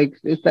lookalikes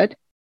is that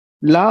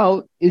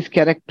love is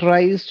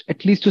characterized,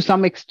 at least to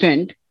some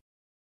extent,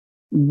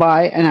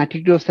 by an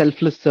attitude of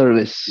selfless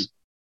service.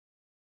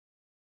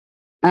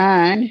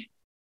 And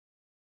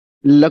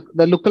the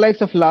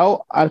lookalikes of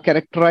love are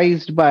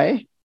characterized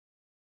by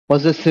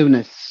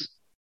possessiveness.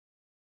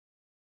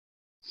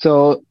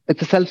 So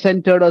it's a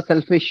self-centered or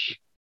selfish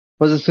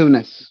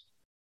possessiveness.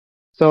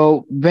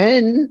 So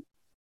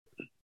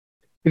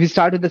if you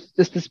start with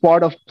this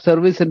part of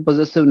service and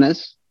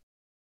possessiveness,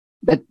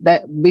 that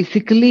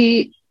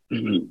basically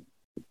we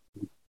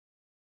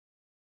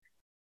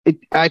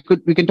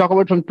can talk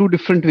about from two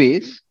different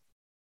ways.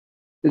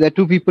 There are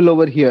two people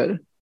over here.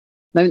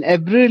 Now, in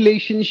every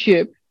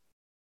relationship,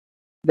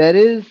 there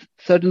is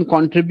certain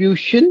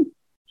contribution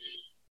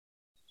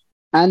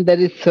and there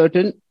is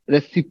certain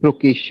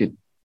reciprocation.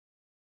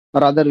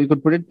 Or rather, we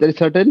could put it, there is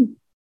certain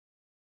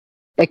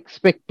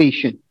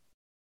expectation.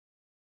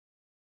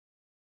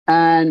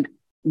 And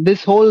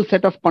this whole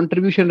set of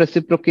contribution,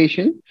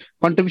 expectation,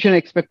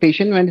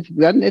 when it's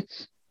done,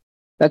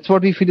 that's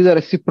what we feel is a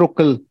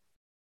reciprocal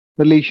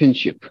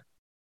relationship.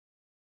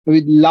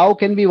 With love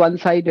can be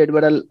one-sided,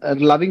 but a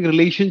loving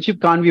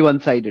relationship can't be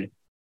one-sided.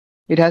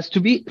 It has to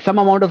be, some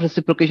amount of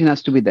reciprocation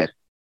has to be there.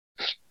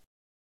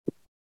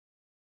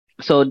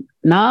 So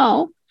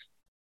now,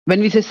 when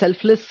we say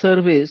selfless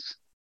service,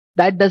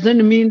 that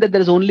doesn't mean that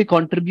there is only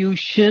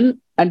contribution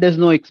and there's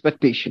no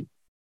expectation.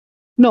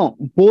 No,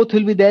 both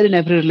will be there in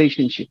every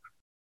relationship.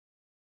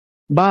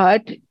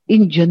 But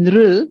in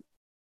general,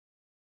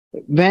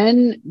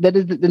 when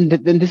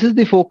this is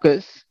the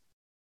focus,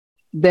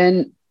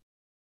 then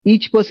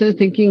each person's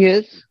thinking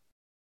is,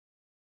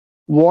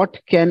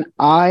 what can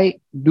I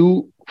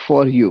do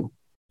for you?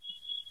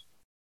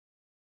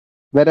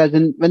 Whereas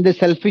when there's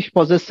selfish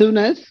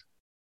possessiveness,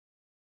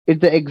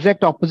 it's the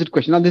exact opposite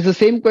question. Now, this is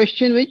the same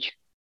question which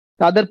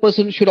the other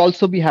person should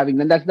also be having.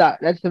 And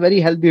that's a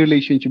very healthy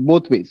relationship,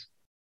 both ways.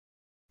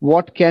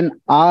 What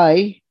can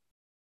I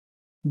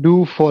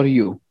do for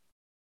you?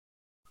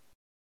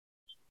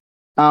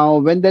 Now,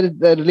 when there is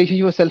the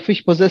relationship of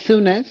selfish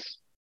possessiveness,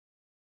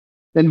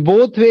 then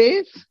both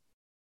ways,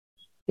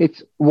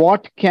 it's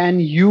what can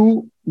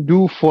you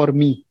do for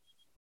me?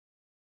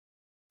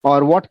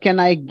 Or what can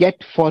I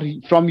get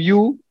from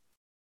you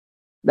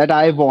that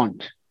I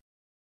want?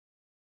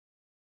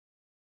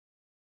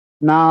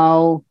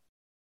 Now,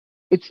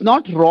 it's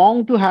not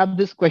wrong to have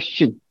this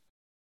question.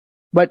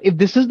 But if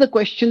this is the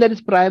question that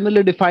is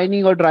primarily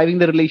defining or driving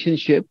the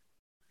relationship,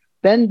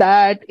 then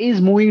that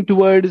is moving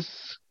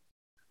towards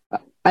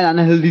an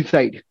unhealthy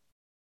side.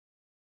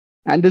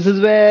 And this is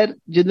where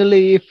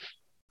generally, if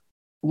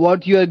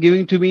what you are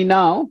giving to me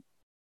now,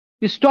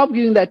 you stop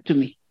giving that to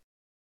me,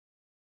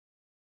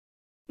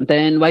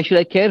 then why should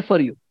I care for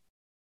you?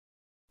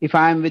 If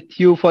I am with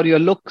you for your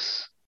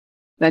looks,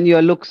 then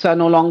your looks are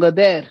no longer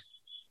there.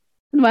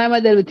 Then why am I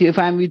there with you? If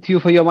I am with you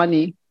for your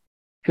money,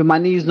 if your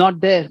money is not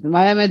there, then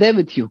why am I there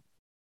with you?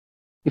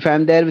 If I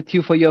am there with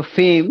you for your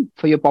fame,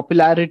 for your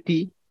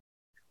popularity,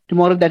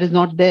 tomorrow that is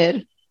not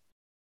there,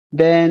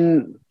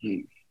 then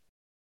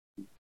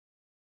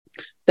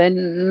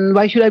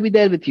why should I be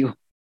there with you?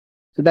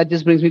 So that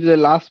just brings me to the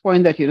last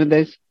point, that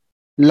there's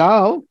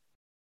love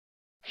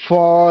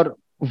for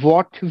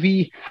what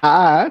we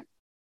have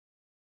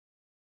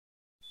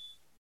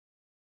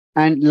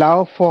and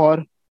love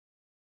for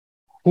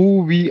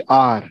who we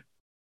are.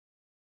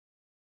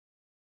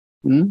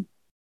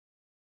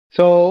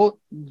 So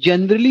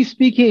generally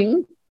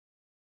speaking,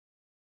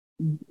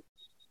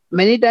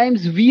 many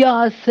times we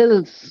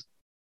ourselves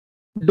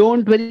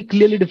don't very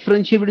clearly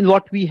differentiate between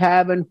what we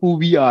have and who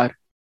we are.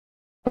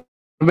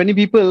 Many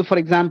people, for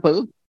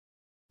example,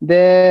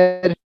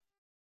 their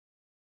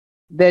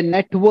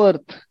net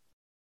worth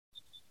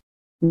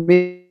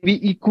may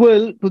be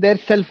equal to their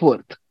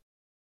self-worth.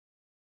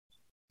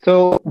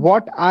 So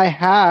what I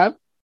have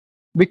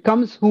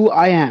becomes who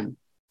I am.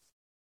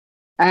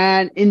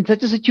 And in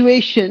such a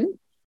situation,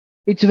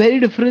 it's very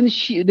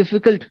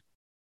difficult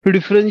to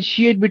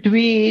differentiate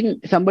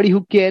between somebody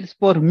who cares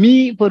for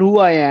me for who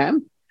I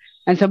am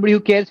and somebody who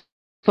cares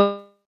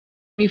for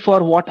me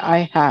for what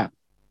I have.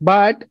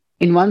 But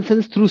in one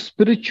sense, through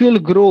spiritual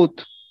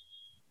growth,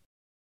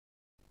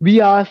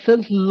 we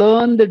ourselves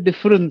learn the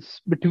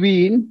difference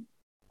between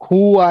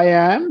who I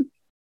am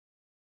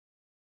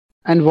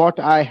and what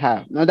I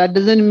have. Now, that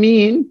doesn't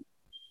mean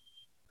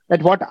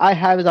that what I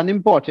have is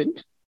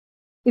unimportant.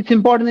 It's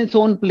important in its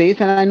own place,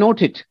 and I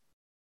note it.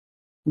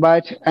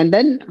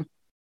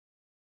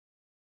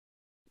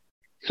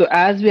 So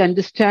as we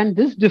understand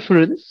this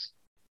difference,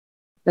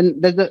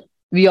 then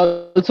we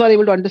also are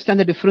able to understand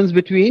the difference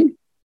between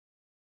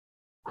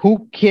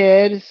who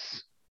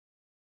cares,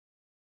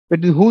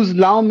 but whose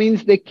love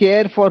means they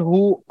care for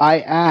who I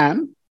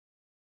am,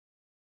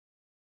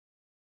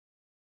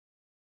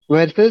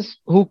 versus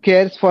who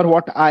cares for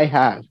what I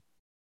have.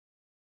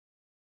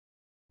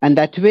 And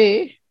that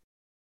way,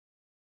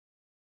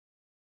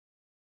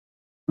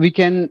 we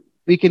can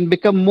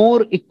become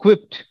more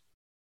equipped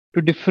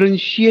to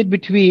differentiate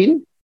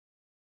between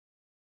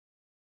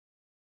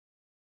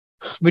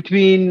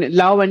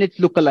love and its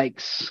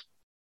lookalikes.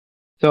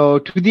 So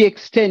to the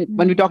extent,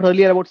 when we talked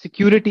earlier about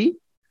security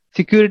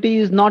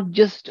is not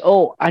just,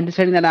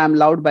 understanding that I am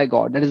loved by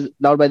God, that is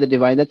loved by the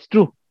divine. That's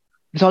true.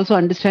 It's also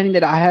understanding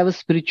that I have a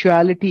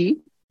spirituality,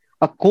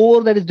 a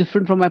core that is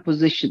different from my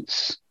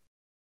possessions.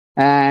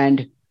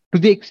 And to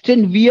the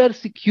extent we are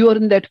secure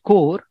in that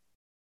core,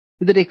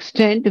 to that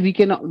extent we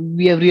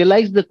have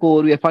realized the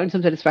core, we have found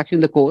some satisfaction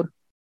in the core.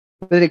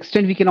 To that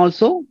extent we can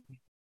also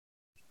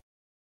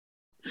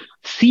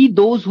see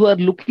those who are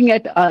looking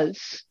at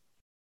us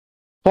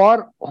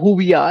for who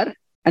we are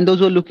and those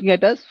who are looking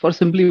at us for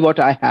simply what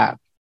I have.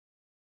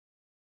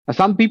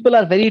 Some people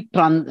are very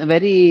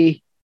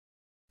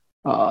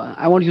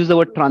I won't use the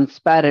word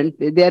transparent.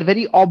 They are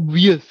very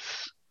obvious.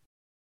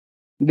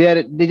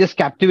 They're just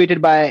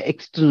captivated by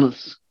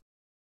externals.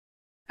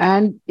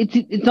 And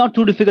it's not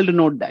too difficult to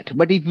note that.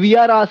 But if we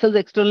are ourselves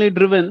externally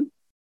driven,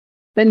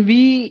 then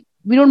we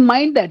don't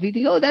mind that. We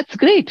think, oh, that's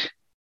great.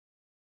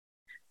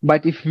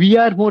 But if we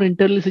are more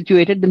internally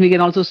situated, then we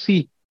can also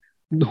see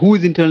who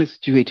is internally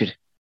situated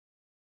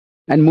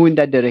and move in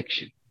that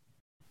direction.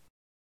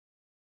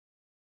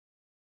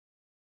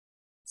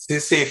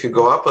 CC, if you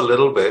go up a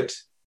little bit,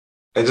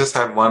 I just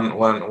have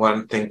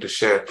one thing to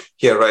share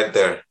here, right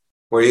there,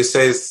 where you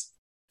say it's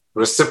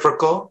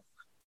reciprocal.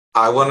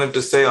 I wanted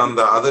to say on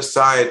the other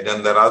side,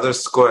 and that other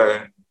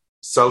square,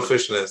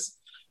 selfishness,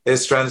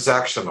 is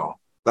transactional.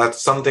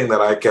 That's something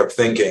that I kept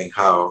thinking,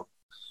 how,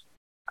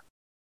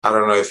 I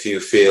don't know if you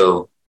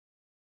feel...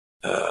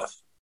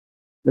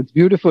 That's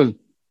beautiful.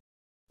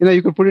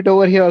 You could put it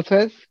over here also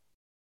as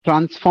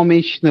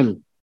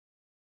transformational.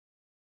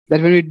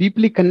 That when we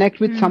deeply connect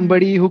with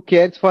somebody who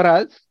cares for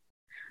us,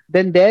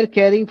 then their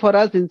caring for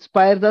us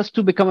inspires us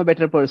to become a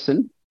better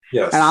person.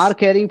 Yes. And our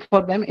caring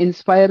for them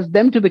inspires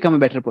them to become a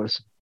better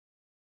person.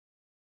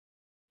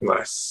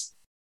 Nice.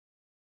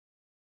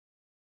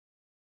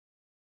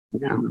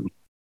 Yeah.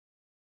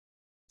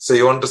 So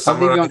you want to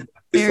summarize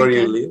before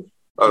you leave?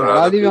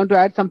 Radhi, you want to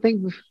add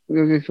something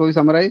before we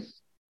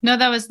summarize? No,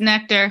 that was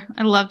nectar.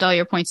 I loved all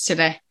your points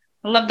today.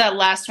 I love that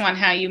last one,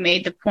 how you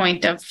made the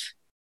point of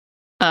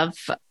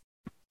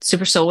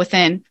Super Soul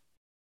Within.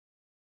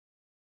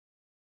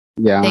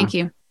 Yeah. Thank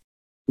you.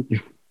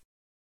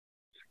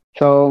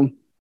 So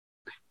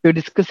we're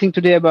discussing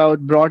today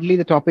about broadly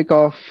the topic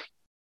of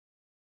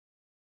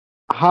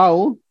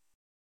how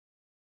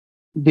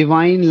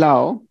divine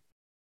love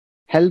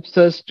helps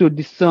us to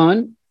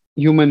discern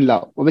human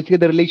love. Basically,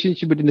 the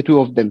relationship between the two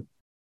of them.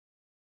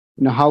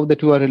 How the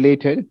two are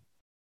related.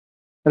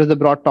 That is the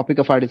broad topic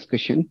of our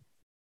discussion.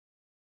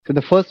 So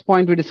the first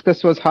point we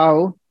discussed was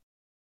how,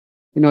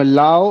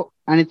 love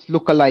and its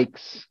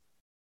lookalikes.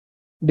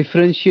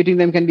 Differentiating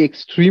them can be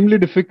extremely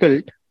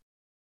difficult.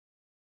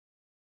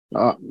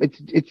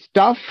 It's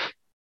tough,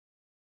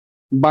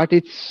 but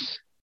it's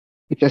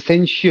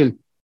essential.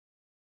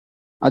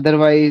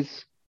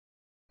 Otherwise,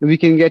 we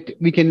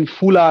can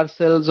fool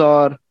ourselves,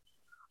 or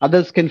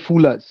others can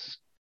fool us.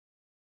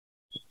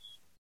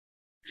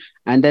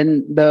 And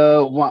then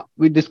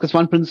we discussed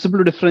one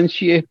principle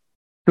to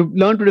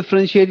learn to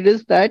differentiate it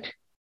is that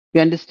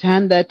we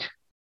understand that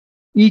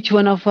each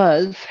one of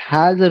us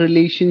has a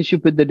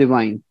relationship with the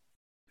divine.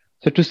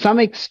 So to some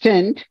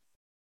extent,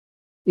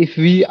 if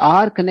we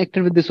are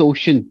connected with this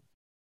ocean,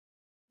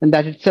 then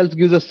that itself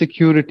gives us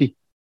security.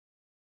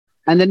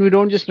 And then we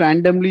don't just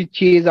randomly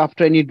chase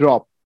after any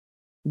drop.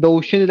 The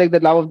ocean is like the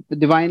love of the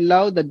divine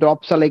love. The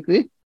drops are like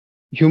the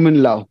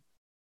human love.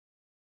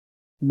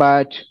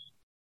 But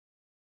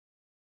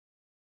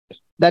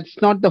that's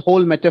not the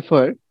whole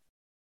metaphor.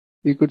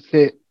 We could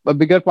say a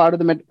bigger part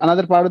of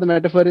another part of the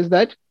metaphor is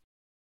that,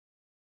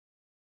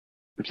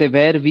 say,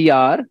 where we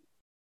are,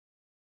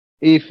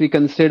 if we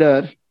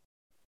consider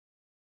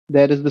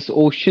there is this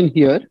ocean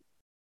here,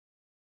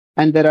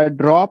 and there are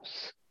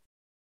drops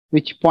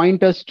which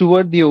point us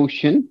toward the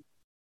ocean,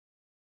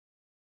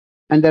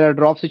 and there are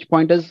drops which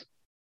point us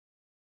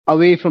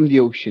away from the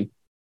ocean.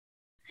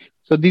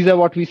 So these are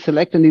what we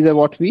select, and these are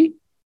what we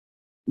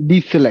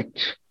deselect.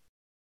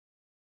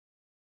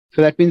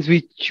 So that means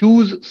we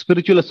choose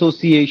spiritual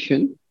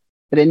association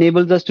that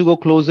enables us to go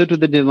closer to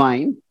the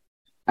divine,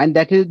 and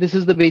this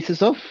is the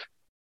basis of,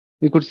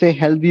 we could say,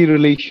 healthy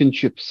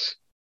relationships.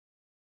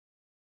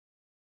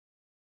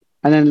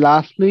 And then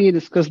lastly,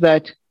 discuss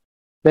that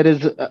there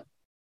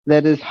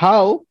is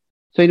how.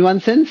 So in one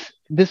sense,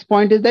 this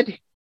point is that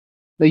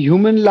the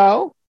human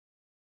love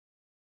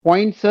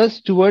points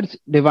us towards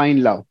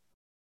divine love.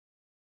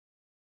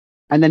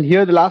 And then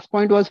here the last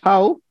point was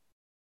how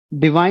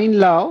divine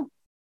love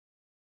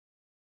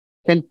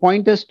can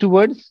point us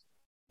towards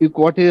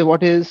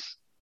what is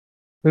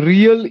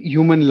real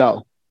human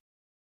love.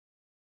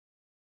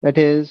 That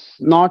is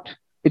not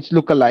its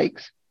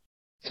lookalikes.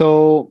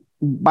 So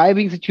by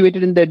being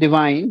situated in the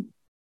divine,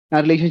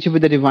 our relationship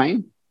with the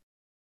divine,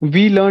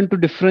 we learn to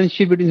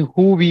differentiate between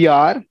who we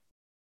are.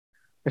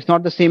 It's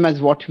not the same as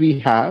what we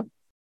have.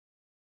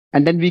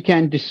 And then we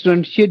can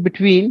differentiate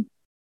between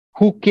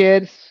who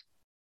cares,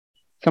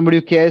 somebody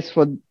who cares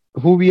for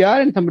who we are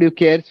and somebody who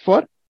cares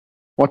for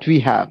what we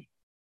have.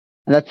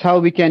 And that's how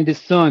we can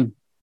discern.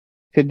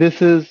 Say,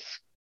 this is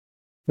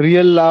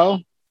real love.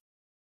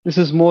 This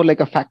is more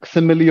like a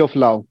facsimile of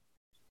love,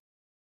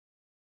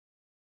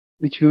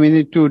 which we may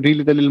need to deal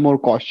with a little more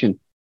caution.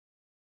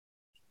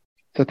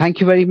 So thank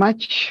you very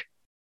much.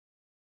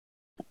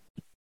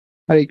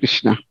 Hare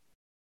Krishna.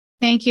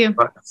 Thank you.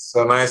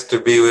 So nice to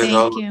be with Thank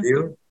all you. of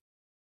you.